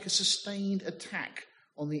petition, if you like, a sustained attack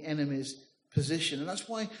on the enemy's position. And that's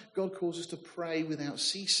why God calls us to pray without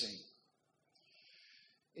ceasing.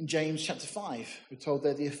 In James chapter 5, we're told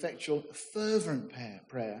there the effectual, fervent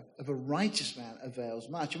prayer of a righteous man avails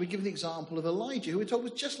much. And we give the example of Elijah, who we're told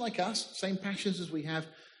was just like us, same passions as we have,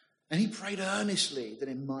 and he prayed earnestly that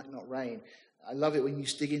it might not rain. I love it when you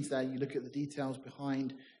dig into that and you look at the details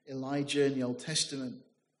behind Elijah in the Old Testament.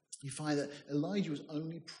 You find that Elijah was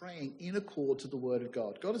only praying in accord to the word of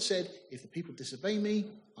God. God had said, if the people disobey me,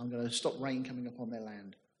 I'm going to stop rain coming upon their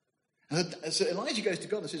land. And so Elijah goes to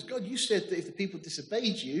God and says, God, you said that if the people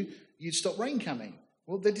disobeyed you, you'd stop rain coming.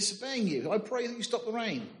 Well, they're disobeying you. I pray that you stop the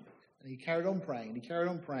rain. And he carried on praying, and he carried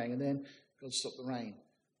on praying, and then God stopped the rain.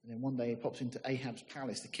 And then one day he pops into Ahab's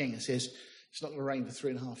palace, the king, and says, it's not going to rain for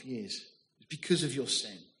 3.5 years. It's because of your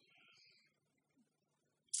sin.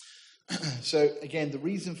 So again, the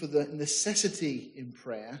reason for the necessity in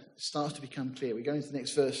prayer starts to become clear. We go into the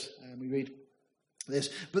next verse and we read this.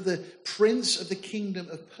 But the prince of the kingdom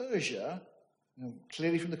of Persia,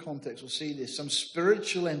 clearly from the context we'll see this, some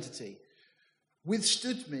spiritual entity,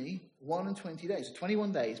 withstood me 21 days, so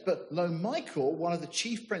 21 days. But lo, Michael, one of the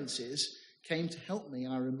chief princes, came to help me,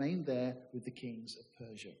 and I remained there with the kings of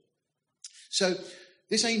Persia. So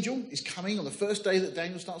this angel is coming on the first day that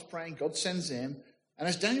Daniel starts praying. God sends him. And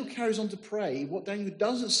as Daniel carries on to pray, what Daniel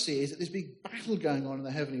doesn't see is that there's a big battle going on in the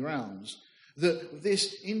heavenly realms. That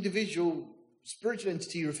this individual spiritual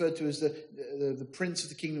entity referred to as the prince of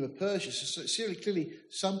the kingdom of Persia, so clearly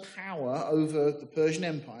some power over the Persian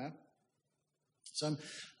Empire, some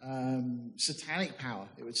satanic power,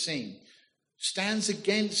 it would seem, stands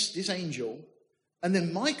against this angel. And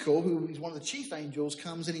then Michael, who is one of the chief angels,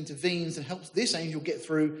 comes and intervenes and helps this angel get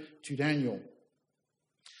through to Daniel.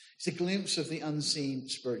 It's a glimpse of the unseen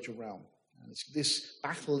spiritual realm. And this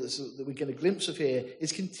battle that we get a glimpse of here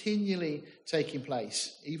is continually taking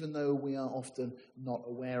place, even though we are often not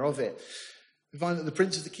aware of it. We find that the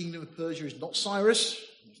prince of the kingdom of Persia is not Cyrus,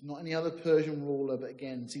 it's not any other Persian ruler, but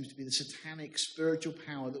again, seems to be the satanic spiritual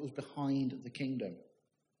power that was behind the kingdom.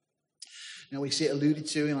 Now we see it alluded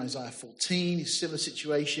to in Isaiah 14, a similar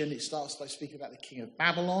situation. It starts by speaking about the king of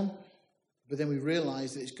Babylon. But then we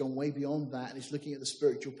realize that it's gone way beyond that, and it's looking at the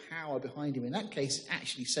spiritual power behind him. In that case, it's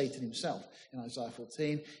actually Satan himself in Isaiah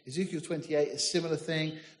 14. Ezekiel 28, a similar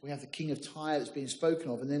thing. We have the king of Tyre that's being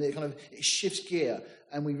spoken of, and then it shifts gear,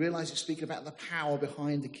 and we realize it's speaking about the power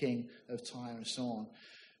behind the king of Tyre and so on.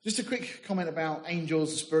 Just a quick comment about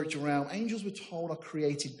angels, the spiritual realm. Angels, we're told, are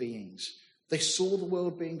created beings. They saw the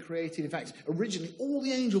world being created. In fact, originally, all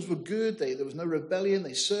the angels were good. There was no rebellion.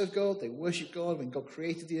 They served God. They worshipped God. When God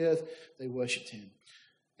created the earth, they worshipped him.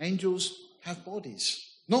 Angels have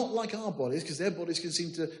bodies. Not like our bodies, because their bodies can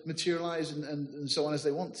seem to materialize and so on as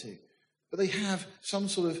they want to. But they have some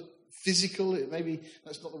sort of physical, maybe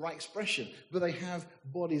that's not the right expression, but they have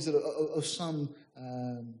bodies that are of some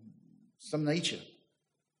nature.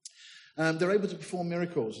 They're able to perform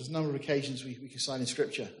miracles. There's a number of occasions we can cite in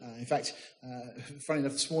Scripture. In fact, funny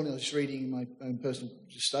enough, this morning I was just reading my own personal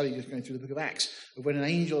study, just going through the book of Acts, of when an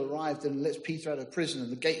angel arrived and lets Peter out of prison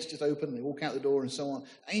and the gates just open and they walk out the door and so on.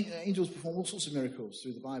 Angels perform all sorts of miracles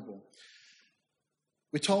through the Bible.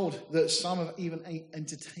 We're told that some have even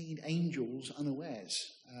entertained angels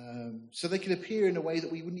unawares. So they can appear in a way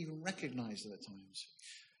that we wouldn't even recognize them at times.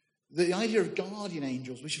 The idea of guardian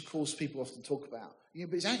angels, which of course people often talk about,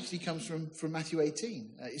 but it actually comes from Matthew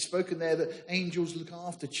 18. It's spoken there that angels look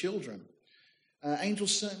after children.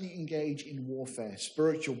 Angels certainly engage in warfare,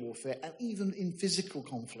 spiritual warfare, and even in physical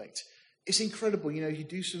conflict. It's incredible. If you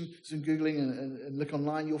do some Googling and look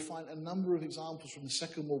online, you'll find a number of examples from the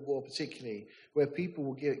Second World War particularly, where people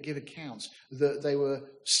will give accounts that they were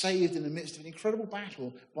saved in the midst of an incredible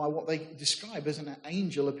battle by what they describe as an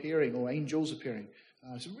angel appearing or angels appearing.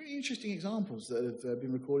 Some really interesting examples that have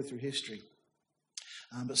been recorded through history.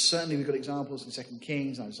 But certainly we've got examples in 2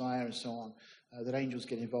 Kings, Isaiah and so on, that angels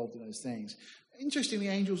get involved in those things. Interestingly,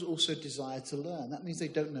 angels also desire to learn. That means they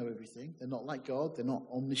don't know everything. They're not like God. They're not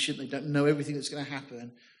omniscient. They don't know everything that's going to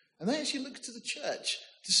happen. And they actually look to the church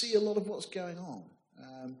to see a lot of what's going on.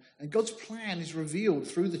 And God's plan is revealed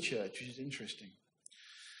through the church, which is interesting.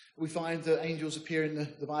 We find that angels appear in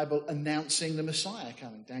the Bible announcing the Messiah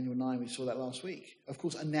coming. Daniel 9, we saw that last week. Of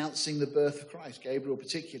course, announcing the birth of Christ, Gabriel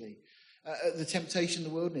particularly. At the temptation in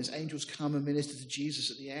the wilderness, angels come and minister to Jesus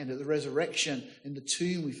at the end. At the resurrection in the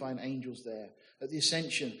tomb, we find angels there. At the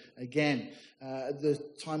ascension, again, at the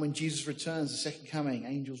time when Jesus returns, the second coming,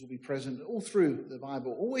 angels will be present all through the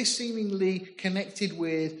Bible, always seemingly connected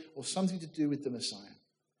with or something to do with the Messiah.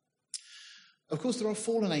 Of course, there are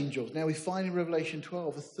fallen angels. Now, we find in Revelation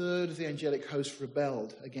 12, a third of the angelic host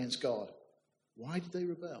rebelled against God. Why did they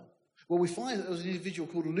rebel? Well, we find that there was an individual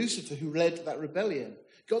called Lucifer who led that rebellion.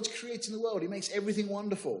 God's creating the world. He makes everything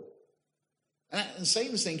wonderful. And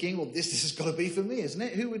Satan's thinking, well, this has got to be for me, isn't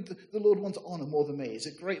it? Who would the Lord want to honor more than me? It's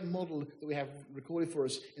a great model that we have recorded for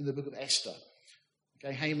us in the book of Esther.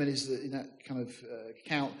 Okay, Haman is in that kind of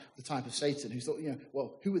account the type of Satan who thought,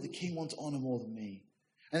 well, who would the king want to honor more than me?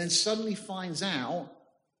 And then suddenly finds out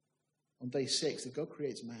on day 6 that God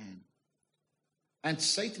creates man. And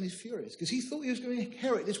Satan is furious because he thought he was going to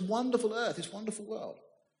inherit this wonderful earth, this wonderful world.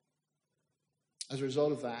 As a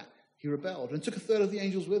result of that, he rebelled and took a third of the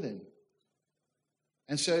angels with him.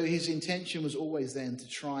 And so his intention was always then to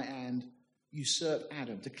try and usurp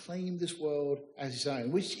Adam, to claim this world as his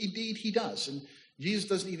own, which indeed he does. And Jesus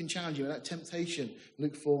doesn't even challenge him in that temptation,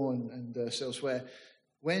 Luke 4 and elsewhere.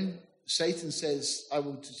 When Satan says,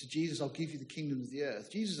 to Jesus, I'll give you the kingdom of the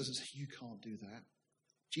earth, Jesus doesn't say, you can't do that.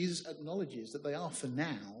 Jesus acknowledges that they are, for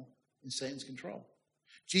now, in Satan's control.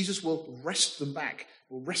 Jesus will wrestle them back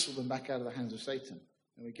out of the hands of Satan.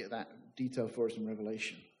 And we get that detail for us in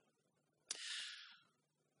Revelation.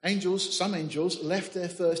 Some angels left their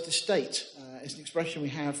first estate. It's an expression we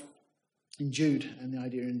have in Jude, and the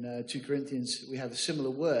idea in 2 Corinthians, we have a similar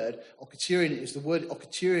word. Okaterion is the word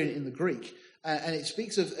okaterion in the Greek. And it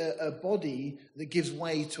speaks of a body that gives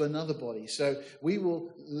way to another body. So we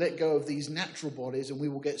will let go of these natural bodies and we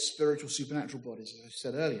will get spiritual, supernatural bodies, as I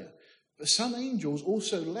said earlier. But some angels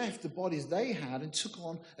also left the bodies they had and took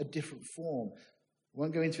on a different form. I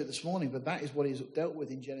won't go into it this morning, but that is what is dealt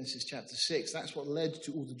with in Genesis chapter 6. That's what led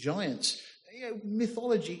to all the giants.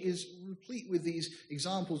 Mythology is replete with these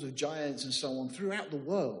examples of giants and so on throughout the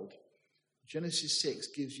world. Genesis 6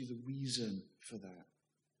 gives you the reason for that.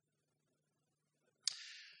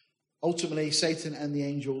 Ultimately, Satan and the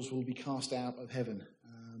angels will be cast out of heaven.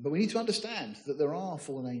 But we need to understand that there are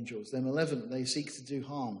fallen angels. They're malevolent. They seek to do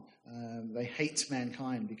harm. They hate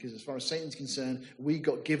mankind because as far as Satan's concerned, we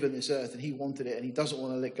got given this earth and he wanted it and he doesn't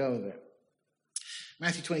want to let go of it.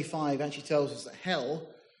 Matthew 25 actually tells us that hell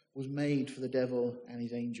was made for the devil and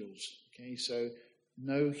his angels. Okay, so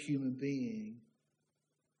no human being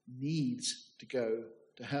needs to go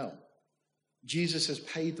to hell. Jesus has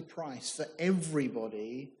paid the price for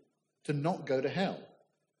everybody to not go to hell.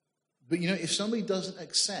 But if somebody doesn't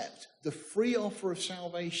accept the free offer of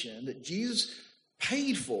salvation that Jesus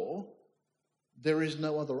paid for, there is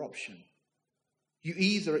no other option. You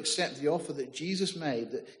either accept the offer that Jesus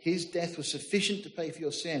made, that his death was sufficient to pay for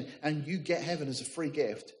your sin, and you get heaven as a free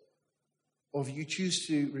gift, or if you choose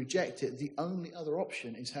to reject it, the only other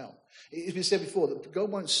option is hell. It's been said before that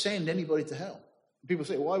God won't send anybody to hell. People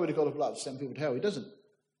say, why would a God of love send people to hell? He doesn't.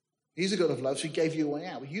 He's a God of love, so he gave you a way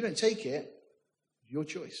out. But you don't take it, your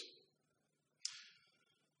choice.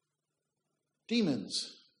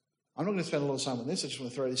 Demons. I'm not going to spend a lot of time on this. I just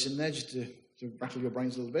want to throw this in there just to rattle your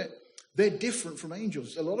brains a little bit. They're different from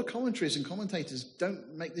angels. A lot of commentaries and commentators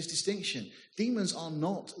don't make this distinction. Demons are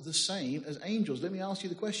not the same as angels. Let me ask you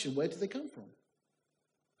the question, where did they come from?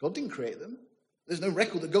 God didn't create them. There's no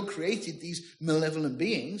record that God created these malevolent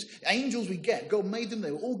beings. Angels we get, God made them,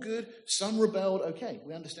 they were all good. Some rebelled, okay,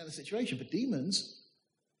 we understand the situation. But demons,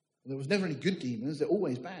 there was never any good demons, they're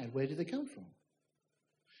always bad. Where did they come from?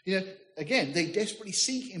 Again, they desperately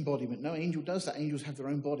seek embodiment. No angel does that. Angels have their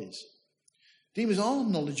own bodies. Demons are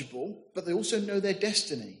knowledgeable, but they also know their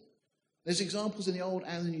destiny. There's examples in the Old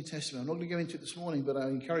and the New Testament. I'm not going to go into it this morning, but I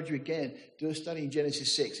encourage you again, do a study in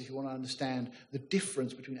Genesis 6 if you want to understand the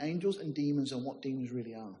difference between angels and demons and what demons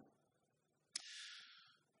really are.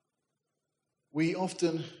 We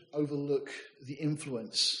often overlook the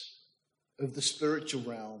influence of the spiritual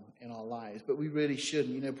realm in our lives, but we really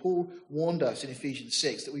shouldn't. Paul warned us in Ephesians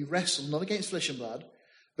 6 that we wrestle not against flesh and blood,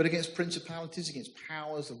 but against principalities, against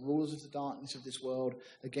powers, the rulers of the darkness of this world,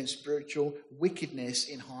 against spiritual wickedness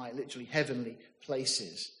in high, literally heavenly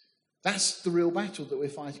places. That's the real battle that we're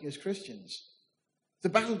fighting as Christians. The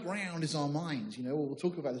battleground is our minds. We'll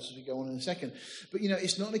talk about this as we go on in a second. But,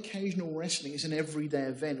 it's not occasional wrestling. It's an everyday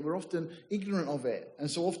event. We're often ignorant of it. And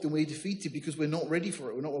so often we're defeated because we're not ready for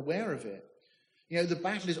it. We're not aware of it. The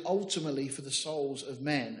battle is ultimately for the souls of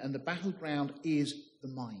men. And the battleground is the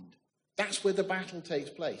mind. That's where the battle takes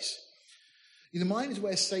place. The mind is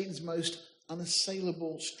where Satan's most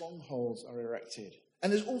unassailable strongholds are erected.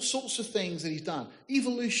 And there's all sorts of things that he's done.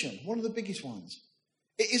 Evolution, one of the biggest ones.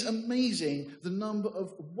 It is amazing the number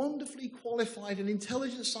of wonderfully qualified and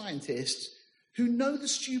intelligent scientists who know the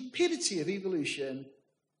stupidity of evolution,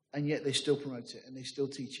 and yet they still promote it and they still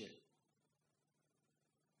teach it.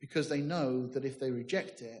 Because they know that if they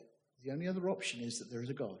reject it, the only other option is that there is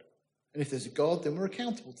a God. And if there's a God, then we're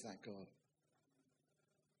accountable to that God.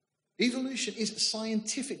 Evolution is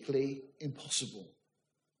scientifically impossible.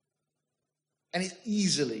 And it's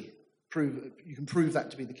easily proven, you can prove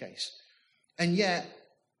that to be the case. And yet,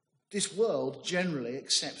 this world generally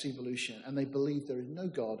accepts evolution, and they believe there is no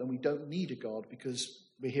God, and we don't need a God because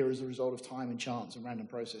we're here as a result of time and chance and random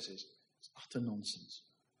processes. It's utter nonsense.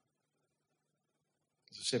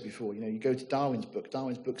 As I said before, you go to Darwin's book.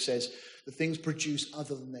 Darwin's book says the things produce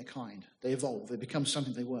other than their kind. They evolve. They become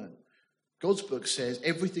something they weren't. God's book says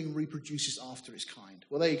everything reproduces after its kind.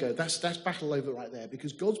 Well, there you go. That's battle over right there,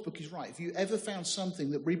 because God's book is right. If you ever found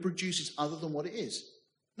something that reproduces other than what it is,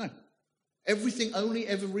 no. Everything only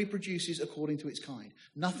ever reproduces according to its kind.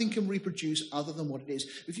 Nothing can reproduce other than what it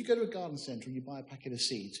is. If you go to a garden centre and you buy a packet of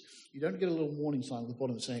seeds, you don't get a little warning sign at the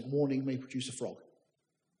bottom saying, warning, may produce a frog.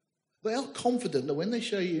 They are confident that when they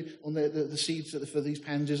show you on the seeds that are for these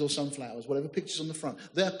pansies or sunflowers, whatever pictures on the front,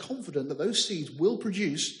 they are confident that those seeds will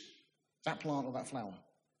produce that plant or that flower.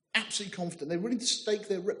 Absolutely confident. They're willing to stake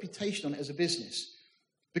their reputation on it as a business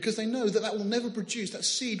because they know that will never produce, that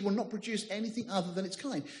seed will not produce anything other than its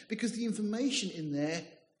kind, because the information in there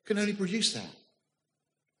can only produce that.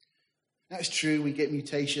 Now, it's true, we get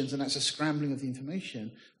mutations and that's a scrambling of the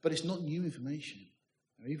information, but it's not new information.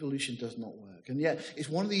 Evolution does not work. And yet, it's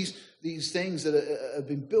one of these things that have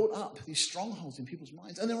been built up, these strongholds in people's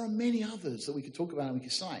minds. And there are many others that we could talk about and we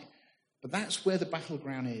could cite. But that's where the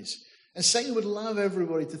battleground is. And Satan would love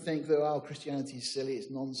everybody to think that, Christianity is silly,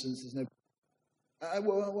 it's nonsense, there's no... I said,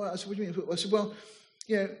 what do you mean? I said,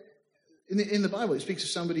 in the Bible, it speaks of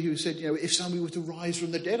somebody who said, if somebody were to rise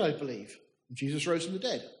from the dead, I believe. And Jesus rose from the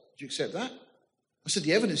dead. Do you accept that? I said,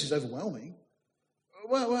 the evidence is overwhelming.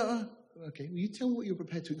 Okay, well, you tell me what you're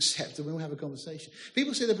prepared to accept and we'll have a conversation.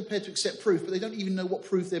 People say they're prepared to accept proof, but they don't even know what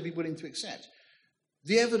proof they'd be willing to accept.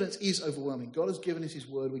 The evidence is overwhelming. God has given us his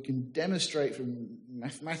word. We can demonstrate from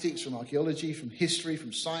mathematics, from archaeology, from history,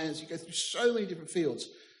 from science. You go through so many different fields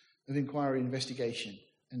of inquiry and investigation,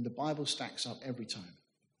 and the Bible stacks up every time.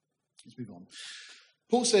 Let's move on.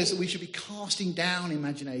 Paul says that we should be casting down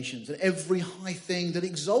imaginations and every high thing that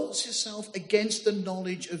exalts itself against the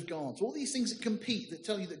knowledge of God. So all these things that compete, that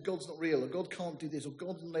tell you that God's not real, or God can't do this, or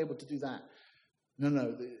God's not able to do that.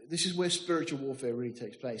 No. This is where spiritual warfare really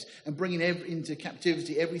takes place. And bringing into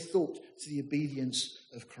captivity every thought to the obedience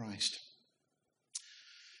of Christ.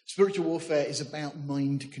 Spiritual warfare is about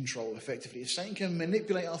mind control, effectively. If Satan can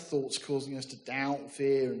manipulate our thoughts, causing us to doubt,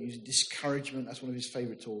 fear, and using discouragement, that's one of his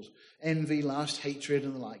favourite tools. Envy, lust, hatred,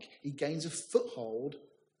 and the like. He gains a foothold,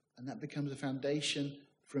 and that becomes a foundation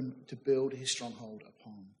for him to build his stronghold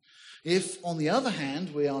upon. If, on the other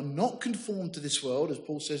hand, we are not conformed to this world, as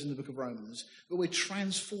Paul says in the book of Romans, but we're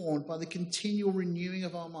transformed by the continual renewing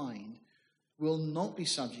of our mind, we'll not be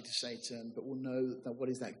subject to Satan, but we'll know that what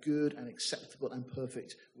is that good and acceptable and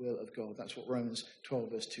perfect will of God. That's what Romans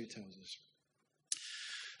 12 verse 2 tells us.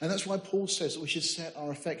 And that's why Paul says that we should set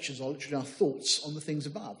our affections, or literally our thoughts, on the things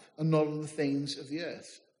above and not on the things of the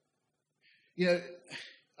earth. You know,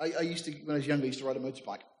 I used to, when I was younger, I used to ride a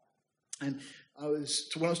motorbike. And when I was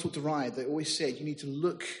taught to ride, they always said you need to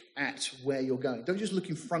look at where you're going. Don't just look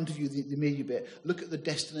in front of you, the immediate bit. Look at the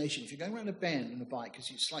destination. If you're going around a bend on a bike, because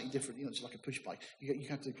it's slightly different, it's like a push bike. You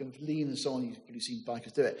have to kind of lean and so on. You've probably seen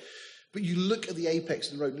bikers do it. But you look at the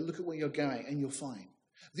apex of the road, and look at where you're going, and you're fine.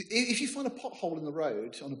 If you find a pothole in the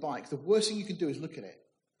road on a bike, the worst thing you can do is look at it,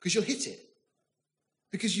 because you'll hit it.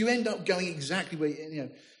 Because you end up going exactly where,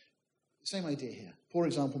 same idea here. Poor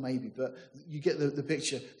example maybe, but you get the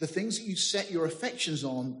picture. The things that you set your affections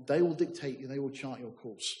on, they will dictate you, they will chart your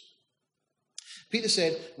course. Peter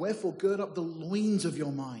said, wherefore gird up the loins of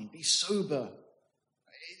your mind, be sober.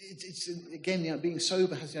 It's again, being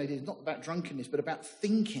sober has the idea, it's not about drunkenness, but about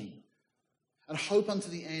thinking. And hope unto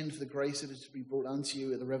the end for the grace that is to be brought unto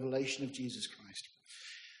you at the revelation of Jesus Christ.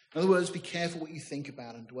 In other words, be careful what you think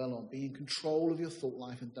about and dwell on. Be in control of your thought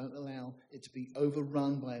life and don't allow it to be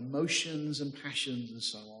overrun by emotions and passions and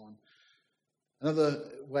so on. Another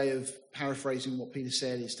way of paraphrasing what Peter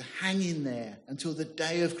said is to hang in there until the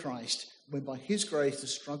day of Christ, when by his grace the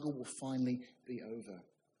struggle will finally be over.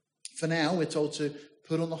 For now, we're told to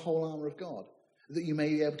put on the whole armour of God, that you may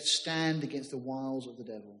be able to stand against the wiles of the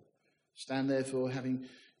devil. Stand therefore, having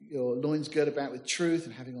your loins girt about with truth,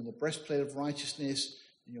 and having on the breastplate of righteousness,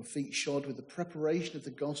 and your feet shod with the preparation of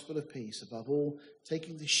the gospel of peace. Above all,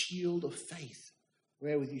 taking the shield of faith,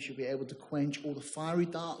 wherewith you shall be able to quench all the fiery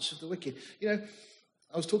darts of the wicked. I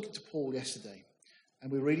was talking to Paul yesterday,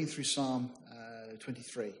 and we were reading through Psalm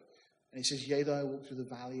 23, and it says, yea, though I walk through the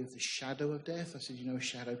valley of the shadow of death. I said, a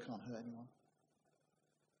shadow can't hurt anyone.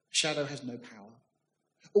 A shadow has no power.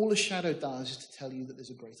 All a shadow does is to tell you that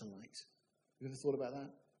there's a greater light. Have you ever thought about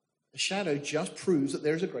that? A shadow just proves that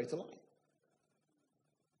there is a greater light.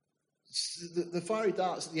 The fiery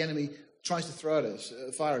darts that the enemy tries to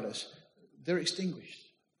fire at us, they're extinguished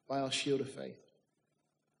by our shield of faith.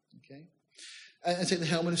 Okay? And take the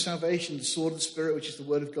helmet of salvation, the sword of the Spirit, which is the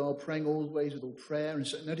word of God, praying always with all prayer. And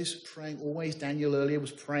so, notice praying always. Daniel earlier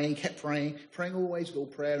was praying, kept praying always with all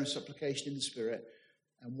prayer and supplication in the Spirit,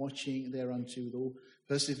 and watching thereunto with all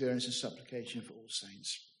perseverance and supplication for all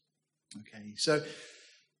saints. Okay, so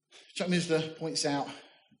Chuck Missler points out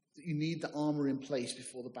that you need the armour in place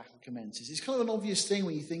before the battle commences. It's kind of an obvious thing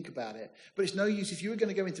when you think about it, but it's no use if you were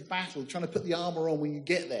going to go into battle trying to put the armour on when you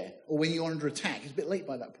get there or when you're under attack. It's a bit late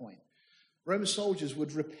by that point. Roman soldiers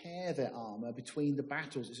would repair their armour between the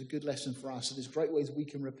battles. It's a good lesson for us. So there's great ways we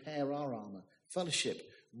can repair our armour.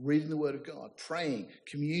 Fellowship, reading the Word of God, praying,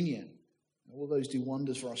 communion. All those do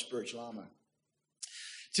wonders for our spiritual armour.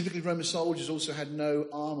 Typically, Roman soldiers also had no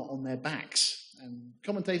armour on their backs. And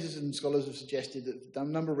commentators and scholars have suggested that for a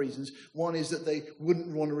number of reasons. One is that they wouldn't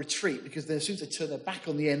want to retreat because as soon as they turned their back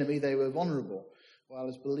on the enemy, they were vulnerable. While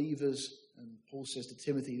as believers, and Paul says to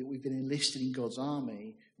Timothy that we've been enlisted in God's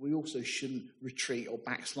army, we also shouldn't retreat or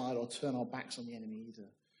backslide or turn our backs on the enemy either.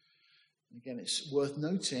 And again, it's worth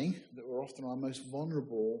noting that we're often our most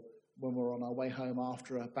vulnerable when we're on our way home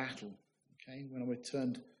after a battle, okay, when we're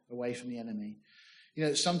turned away from the enemy.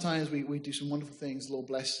 Sometimes we do some wonderful things, the Lord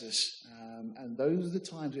blesses us, and those are the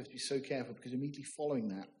times we have to be so careful because immediately following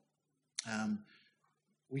that,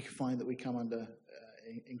 we can find that we come under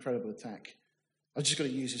incredible attack. I've just got to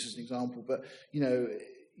use this as an example, but,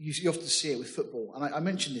 you often see it with football. And I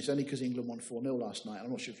mentioned this only because England won 4-0 last night. I'm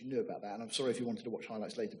not sure if you knew about that, and I'm sorry if you wanted to watch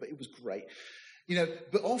highlights later, but it was great.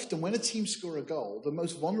 But often when a team score a goal, the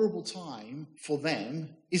most vulnerable time for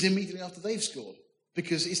them is immediately after they've scored.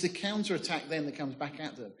 Because it's the counter-attack then that comes back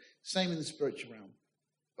at them. Same in the spiritual realm.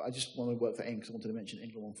 But I just want to work for England because I wanted to mention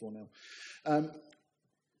England won 4-0.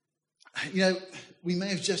 We may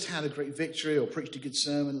have just had a great victory or preached a good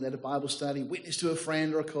sermon, led a Bible study, witnessed to a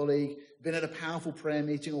friend or a colleague, been at a powerful prayer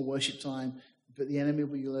meeting or worship time, but the enemy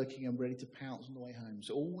will be lurking and ready to pounce on the way home.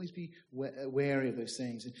 So always be wary of those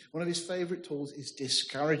things. And one of his favourite tools is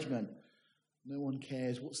discouragement. No one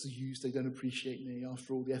cares. What's the use? They don't appreciate me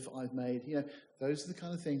after all the effort I've made. Those are the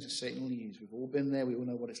kind of things that Satan will use. We've all been there. We all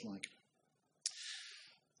know what it's like.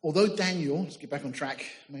 Although Daniel, let's get back on track,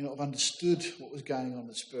 may not have understood what was going on in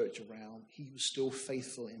the spiritual realm, he was still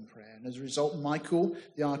faithful in prayer. And as a result, Michael,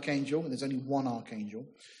 the archangel, and there's only one archangel,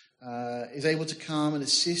 is able to come and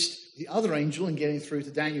assist the other angel in getting through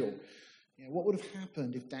to Daniel. What would have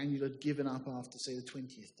happened if Daniel had given up after, say, the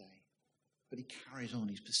 20th day? But he carries on.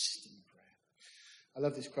 He's persistent in prayer. I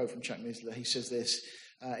love this quote from Chuck Missler. He says this.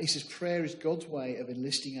 He says, prayer is God's way of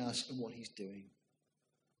enlisting us in what he's doing.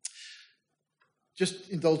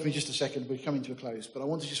 Just indulge me just a second. We're coming to a close. But I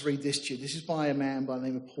want to just read this to you. This is by a man by the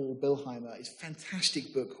name of Paul Bilheimer. It's a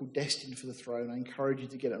fantastic book called Destined for the Throne. I encourage you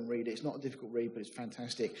to get it and read it. It's not a difficult read, but it's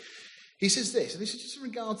fantastic. He says this, and this is just in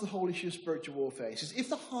regards to the whole issue of spiritual warfare. He says, if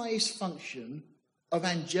the highest function of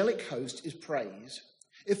angelic host is praise,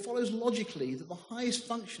 it follows logically that the highest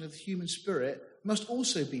function of the human spirit must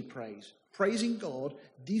also be praise. Praising God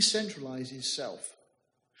decentralizes self.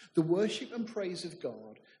 The worship and praise of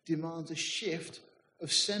God demands a shift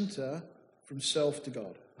of center from self to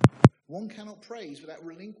God. One cannot praise without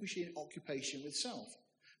relinquishing occupation with self.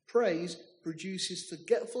 Praise produces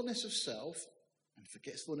forgetfulness of self, and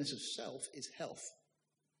forgetfulness of self is health.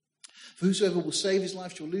 For whosoever will save his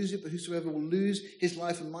life shall lose it, but whosoever will lose his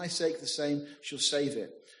life for my sake, the same shall save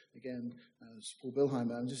it. Again, Paul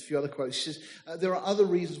Bilheimer, and just a few other quotes. He says, there are other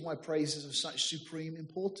reasons why praise is of such supreme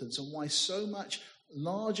importance and why so much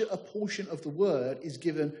larger a portion of the word is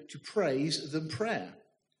given to praise than prayer.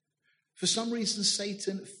 For some reason,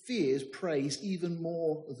 Satan fears praise even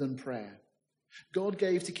more than prayer. God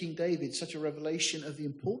gave to King David such a revelation of the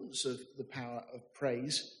importance of the power of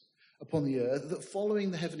praise upon the earth that following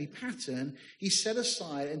the heavenly pattern, he set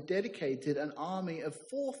aside and dedicated an army of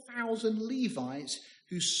 4,000 Levites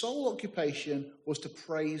whose sole occupation was to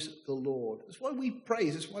praise the Lord. That's why we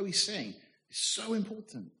praise, that's why we sing. It's so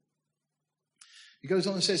important. He goes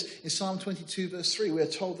on and says in Psalm 22 verse 3, we are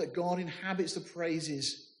told that God inhabits the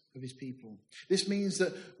praises of his people. This means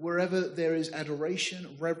that wherever there is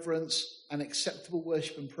adoration, reverence, and acceptable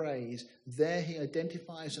worship and praise, there he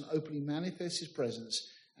identifies and openly manifests his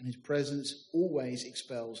presence, and his presence always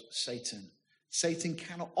expels Satan. Satan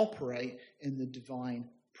cannot operate in the divine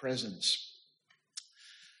presence.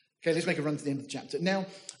 Okay, let's make a run to the end of the chapter. Now,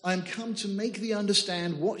 I am come to make thee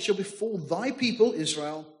understand what shall befall thy people,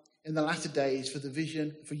 Israel, in the latter days, for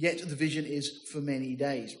yet the vision is for many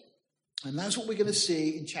days. And that's what we're going to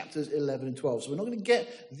see in chapters 11 and 12. So we're not going to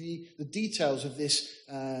get the details of this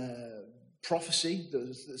prophecy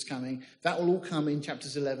that's coming. That will all come in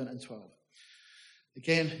chapters 11 and 12.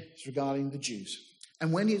 Again, it's regarding the Jews.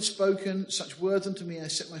 And when he had spoken such words unto me, I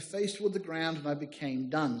set my face toward the ground, and I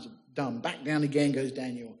became dumb. Back down again goes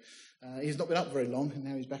Daniel. He's not been up very long, and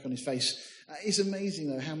now he's back on his face. It's amazing,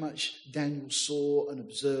 though, how much Daniel saw and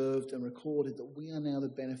observed and recorded that we are now the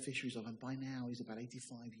beneficiaries of. And by now, he's about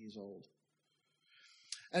 85 years old.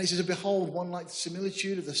 And he says, behold, one like the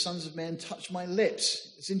similitude of the sons of men touched my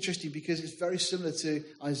lips. It's interesting because it's very similar to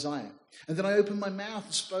Isaiah. And then I opened my mouth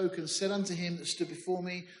and spoke and said unto him that stood before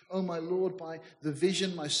me, O my Lord, by the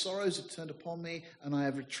vision my sorrows have turned upon me, and I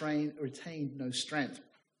have retained no strength.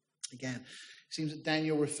 Again, it seems that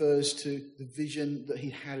Daniel refers to the vision that he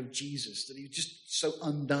had of Jesus, that he was just so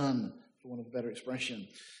undone, for want of a better expression.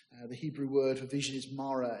 The Hebrew word for vision is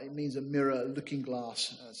mara. It means a mirror, a looking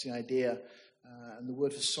glass. That's the idea. And the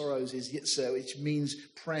word for sorrows is yitzer, which means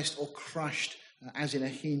pressed or crushed, as in a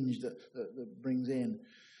hinge that brings in.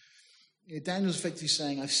 Daniel's effectively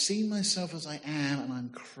saying, I've seen myself as I am, and I'm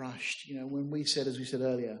crushed. When we said, as we said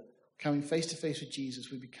earlier, coming face to face with Jesus,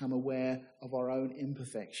 we become aware of our own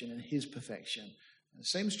imperfection and his perfection. And the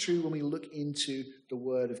same is true when we look into the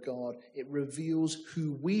Word of God. It reveals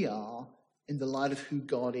who we are in the light of who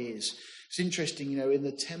God is. It's interesting, in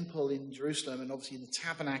the temple in Jerusalem, and obviously in the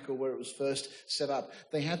tabernacle where it was first set up,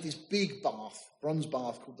 they had this big bath, bronze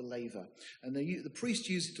bath called the laver. And the priest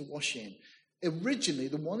used it to wash in. Originally,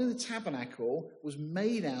 the one in the tabernacle was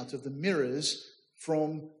made out of the mirrors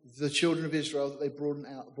from the children of Israel that they brought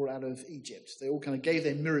out of Egypt. They all kind of gave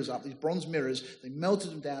their mirrors up, these bronze mirrors. They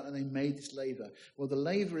melted them down and they made this laver. Well, the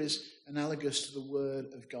laver is analogous to the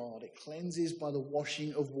Word of God. It cleanses by the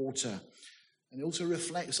washing of water. And it also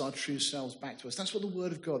reflects our true selves back to us. That's what the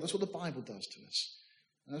Word of God, that's what the Bible does to us.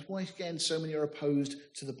 And that's why, again, so many are opposed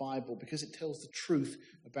to the Bible, because it tells the truth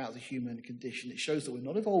about the human condition. It shows that we're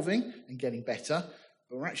not evolving and getting better,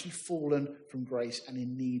 but we're actually fallen from grace and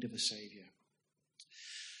in need of a Saviour.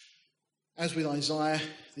 As with Isaiah,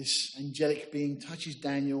 this angelic being touches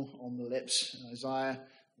Daniel on the lips. And Isaiah,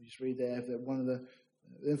 we just read there, that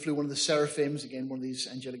then flew one of the seraphims, again, one of these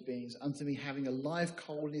angelic beings, unto me, having a live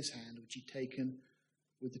coal in his hand, which he'd taken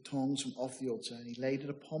with the tongs from off the altar. And he laid it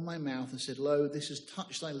upon my mouth and said, Lo, this has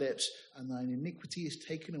touched thy lips, and thine iniquity is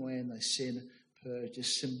taken away, and thy sin purged.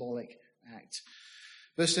 This symbolic act.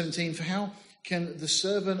 Verse 17, for how can the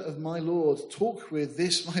servant of my Lord talk with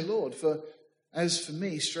this my Lord? For as for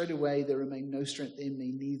me, straightway there remained no strength in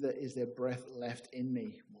me, neither is there breath left in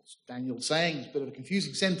me. What's Daniel saying? It's a bit of a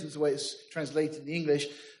confusing sentence the way it's translated in English,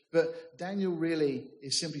 but Daniel really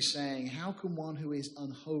is simply saying, how can one who is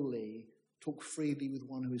unholy talk freely with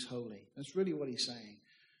one who is holy? That's really what he's saying.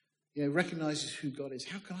 Recognizes who God is.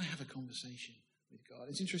 How can I have a conversation with God.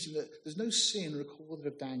 It's interesting that there's no sin recorded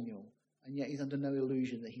of Daniel, and yet he's under no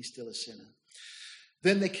illusion that he's still a sinner.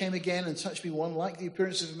 Then they came again and touched me one like the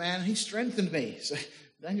appearance of a man, and he strengthened me. So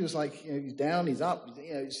Daniel was like, he's down, he's up.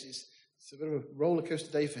 It's a bit of a roller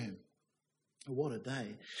coaster day for him. What a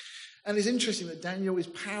day. And it's interesting that Daniel is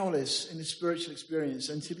powerless in his spiritual experience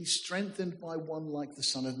until he's strengthened by one like the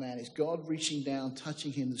Son of Man. It's God reaching down,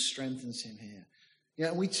 touching him, that strengthens him here.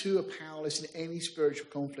 And we too are powerless in any spiritual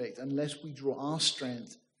conflict unless we draw our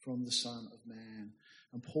strength from the Son of Man.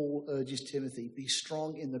 And Paul urges Timothy, be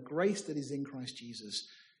strong in the grace that is in Christ Jesus.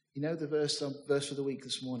 The verse for the week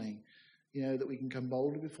this morning, that we can come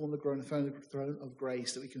boldly before the throne of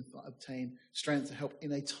grace, that we can obtain strength to help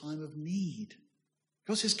in a time of need.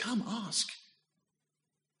 God says, come, ask.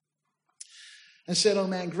 And said, O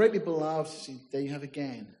man, greatly beloved, see, there you have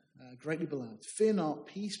again, greatly beloved, fear not,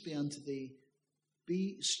 peace be unto thee,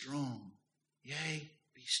 be strong, yea,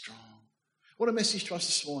 be strong. What a message to us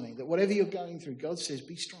this morning, that whatever you're going through, God says,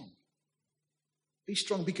 be strong. Be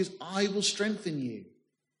strong because I will strengthen you.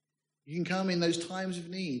 You can come in those times of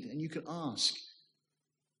need and you can ask.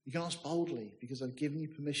 You can ask boldly because I've given you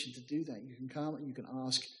permission to do that. You can come and you can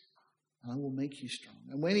ask, and I will make you strong.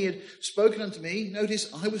 And when he had spoken unto me,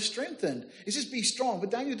 notice I was strengthened. It says be strong,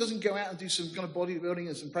 but Daniel doesn't go out and do some kind of bodybuilding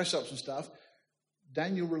and some press-ups and stuff.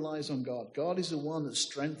 Daniel relies on God. God is the one that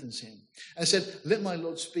strengthens him. And said, let my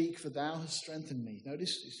Lord speak, for thou hast strengthened me.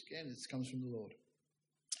 Notice, again, it comes from the Lord.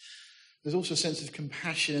 There's also a sense of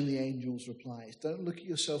compassion in the angel's replies. Don't look at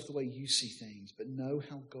yourself the way you see things, but know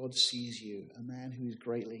how God sees you, a man who is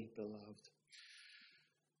greatly beloved.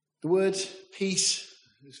 The word peace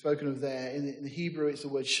is spoken of there. In the Hebrew, it's the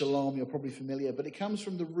word shalom. You're probably familiar, but it comes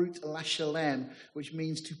from the root lashalem, which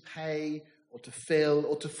means to pay or to fill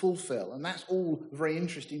or to fulfill. And that's all very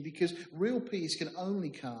interesting because real peace can only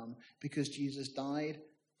come because Jesus died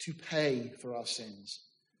to pay for our sins,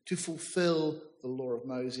 to fulfill the law of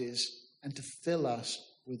Moses, and to fill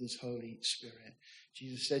us with his Holy Spirit.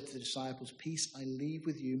 Jesus said to the disciples, peace I leave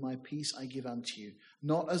with you, my peace I give unto you.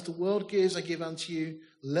 Not as the world gives, I give unto you.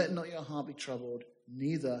 Let not your heart be troubled,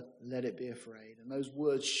 neither let it be afraid. And those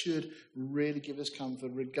words should really give us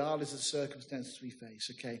comfort, regardless of the circumstances we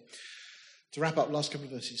face. Okay, to wrap up, last couple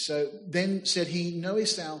of verses. So then said he,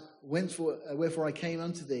 knowest thou wherefore I came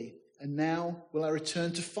unto thee, and now will I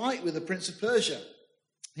return to fight with the prince of Persia.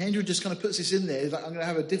 The angel just kind of puts this in there. He's like, I'm going to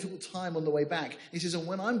have a difficult time on the way back. He says, and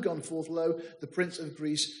when I'm gone forth, lo, the prince of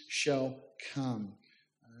Greece shall come.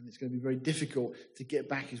 And it's going to be very difficult to get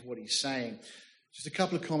back, is what he's saying. Just a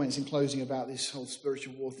couple of comments in closing about this whole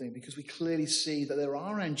spiritual war thing, because we clearly see that there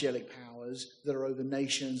are angelic powers that are over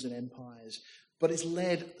nations and empires. But it's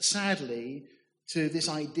led, sadly, to this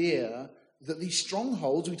idea that these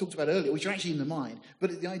strongholds we talked about earlier, which are actually in the mind,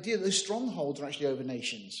 but the idea that those strongholds are actually over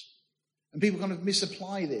nations. And people kind of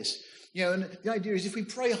misapply this. And the idea is if we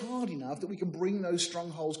pray hard enough that we can bring those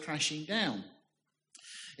strongholds crashing down.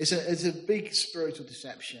 It's a big spiritual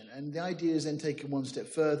deception. And the idea is then taken one step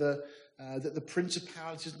further, that the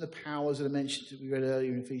principalities and the powers that are mentioned, that we read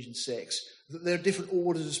earlier in Ephesians 6, that there are different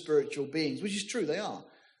orders of spiritual beings, which is true, they are.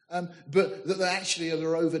 But that they actually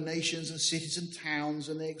are over nations and cities and towns,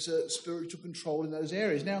 and they exert spiritual control in those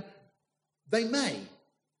areas. Now, they may.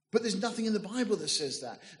 But there's nothing in the Bible that says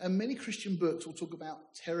that. And many Christian books will talk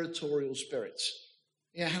about territorial spirits,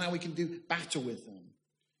 how we can do battle with them.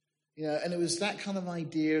 And it was that kind of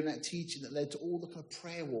idea and that teaching that led to all the kind of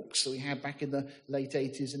prayer walks that we had back in the late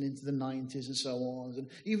 80s and into the 90s and so on. And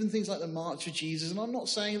even things like the March for Jesus. And I'm not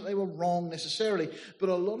saying that they were wrong necessarily, but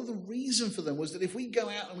a lot of the reason for them was that if we go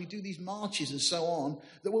out and we do these marches and so on,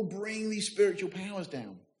 that will bring these spiritual powers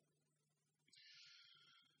down.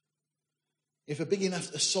 If a big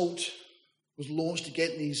enough assault was launched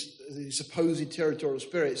against these supposed territorial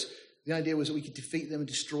spirits, the idea was that we could defeat them and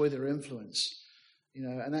destroy their influence.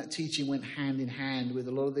 And that teaching went hand in hand with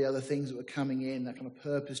a lot of the other things that were coming in, that kind of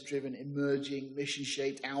purpose-driven, emerging,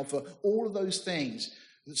 mission-shaped alpha, all of those things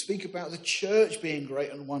that speak about the church being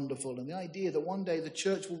great and wonderful, and the idea that one day the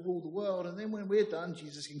church will rule the world, and then when we're done,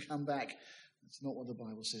 Jesus can come back. That's not what the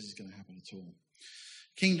Bible says is going to happen at all.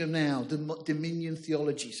 Kingdom now, dominion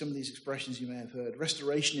theology, some of these expressions you may have heard,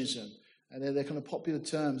 restorationism, and they're kind of popular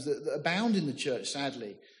terms that abound in the church,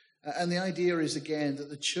 sadly. And the idea is, again,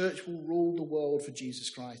 that the church will rule the world for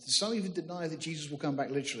Jesus Christ. And some even deny that Jesus will come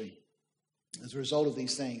back literally as a result of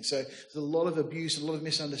these things. So there's a lot of abuse, a lot of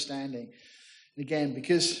misunderstanding. And again,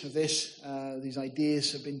 because of this, these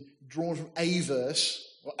ideas have been drawn from a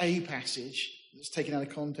verse or a passage that's taken out of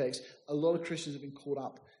context. A lot of Christians have been caught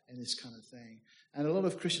up in this kind of thing. And a lot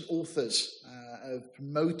of Christian authors have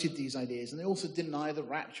promoted these ideas. And they also deny the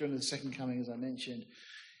rapture and the second coming, as I mentioned.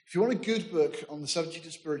 If you want a good book on the subject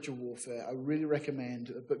of spiritual warfare, I really recommend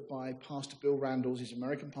a book by Pastor Bill Randalls, he's an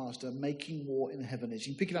American pastor, Making War in the Heavenlies.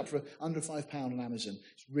 You can pick it up for under £5 on Amazon.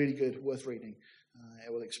 It's really good, worth reading.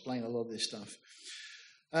 It will explain a lot of this stuff.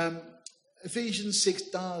 Ephesians 6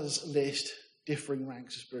 does list differing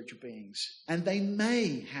ranks of spiritual beings, and they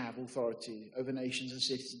may have authority over nations and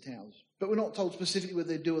cities and towns, but we're not told specifically whether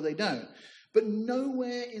they do or they don't. But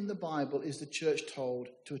nowhere in the Bible is the church told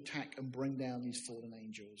to attack and bring down these fallen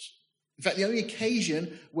angels. In fact, the only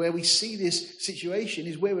occasion where we see this situation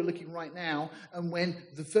is where we're looking right now, and when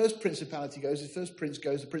the first principality goes, the first prince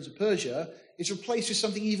goes, the prince of Persia, it's replaced with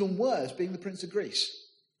something even worse, being the prince of Greece.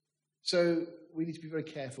 So we need to be very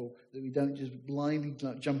careful that we don't just blindly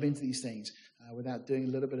jump into these things without doing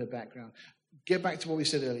a little bit of background. Get back to what we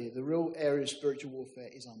said earlier. The real area of spiritual warfare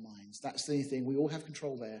is our minds. That's the thing. We all have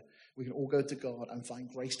control there. We can all go to God and find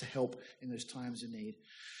grace to help in those times of need.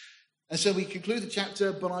 And so we conclude the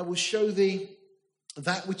chapter, but I will show thee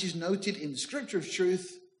that which is noted in the scripture of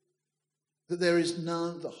truth, that there is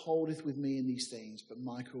none that holdeth with me in these things, but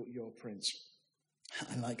Michael your prince.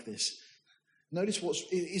 I like this. Notice what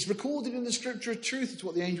is recorded in the scripture of truth. It's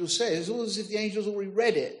what the angel says. It's almost as if the angel's already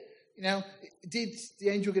read it. You know, did the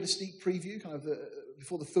angel get a sneak preview kind of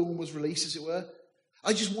before the film was released, as it were?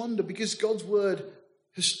 I just wonder, because God's word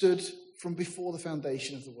has stood from before the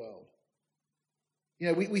foundation of the world. You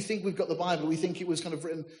know, we think we've got the Bible. We think it was kind of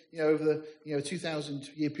written, over the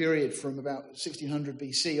 2,000-year period from about 1600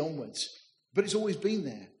 BC onwards. But it's always been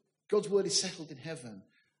there. God's word is settled in heaven.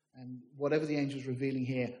 And whatever the angel's revealing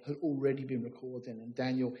here had already been recorded. And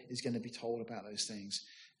Daniel is going to be told about those things.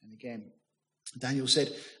 And again, Daniel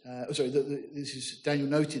said, Daniel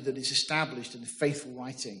noted that it's established in the faithful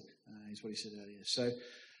writing, is what he said earlier. So,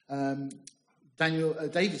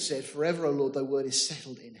 David said, forever, O Lord, thy word is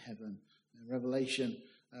settled in heaven. In Revelation,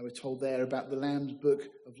 we're told there about the Lamb's book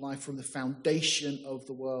of life from the foundation of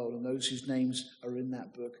the world and those whose names are in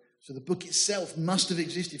that book. So the book itself must have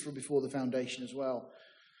existed from before the foundation as well.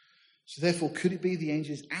 So therefore, could it be the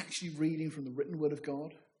angel is actually reading from the written word of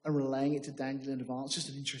God and relaying it to Daniel in advance? Just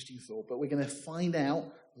an interesting thought, but we're going to find out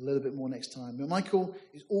a little bit more next time. But Michael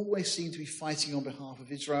is always seen to be fighting on behalf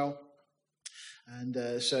of Israel. And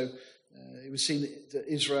it was seen that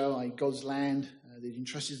Israel, God's land, that he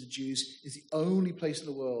entrusted to the Jews, is the only place in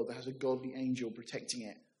the world that has a godly angel protecting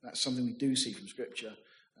it. That's something we do see from Scripture.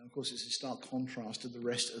 And of course, it's a stark contrast to the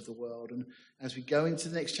rest of the world. And as we go into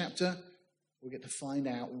the next chapter, we'll get to find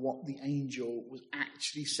out what the angel was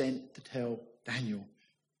actually sent to tell Daniel.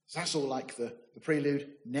 So that's all like the prelude.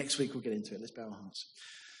 Next week we'll get into it. Let's bow our hearts.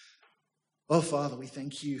 Oh, Father, we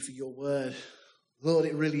thank you for your word. Lord,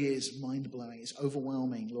 it really is mind-blowing. It's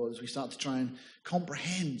overwhelming, Lord, as we start to try and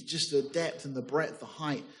comprehend just the depth and the breadth, the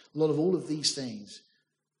height, a lot of all of these things.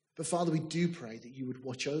 But Father, we do pray that you would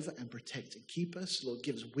watch over and protect and keep us. Lord,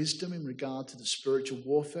 give us wisdom in regard to the spiritual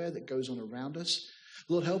warfare that goes on around us.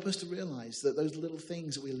 Lord, help us to realize that those little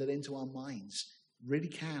things that we let into our minds really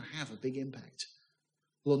can have a big impact.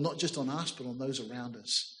 Lord, not just on us, but on those around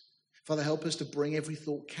us. Father, help us to bring every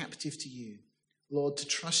thought captive to you. Lord, to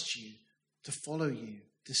trust you, to follow you,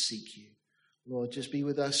 to seek you. Lord, just be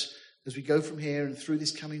with us as we go from here and through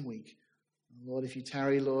this coming week. And Lord, if you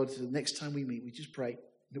tarry, Lord, the next time we meet, we just pray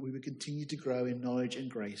that we would continue to grow in knowledge and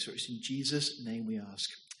grace. For it's in Jesus' name we ask.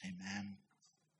 Amen.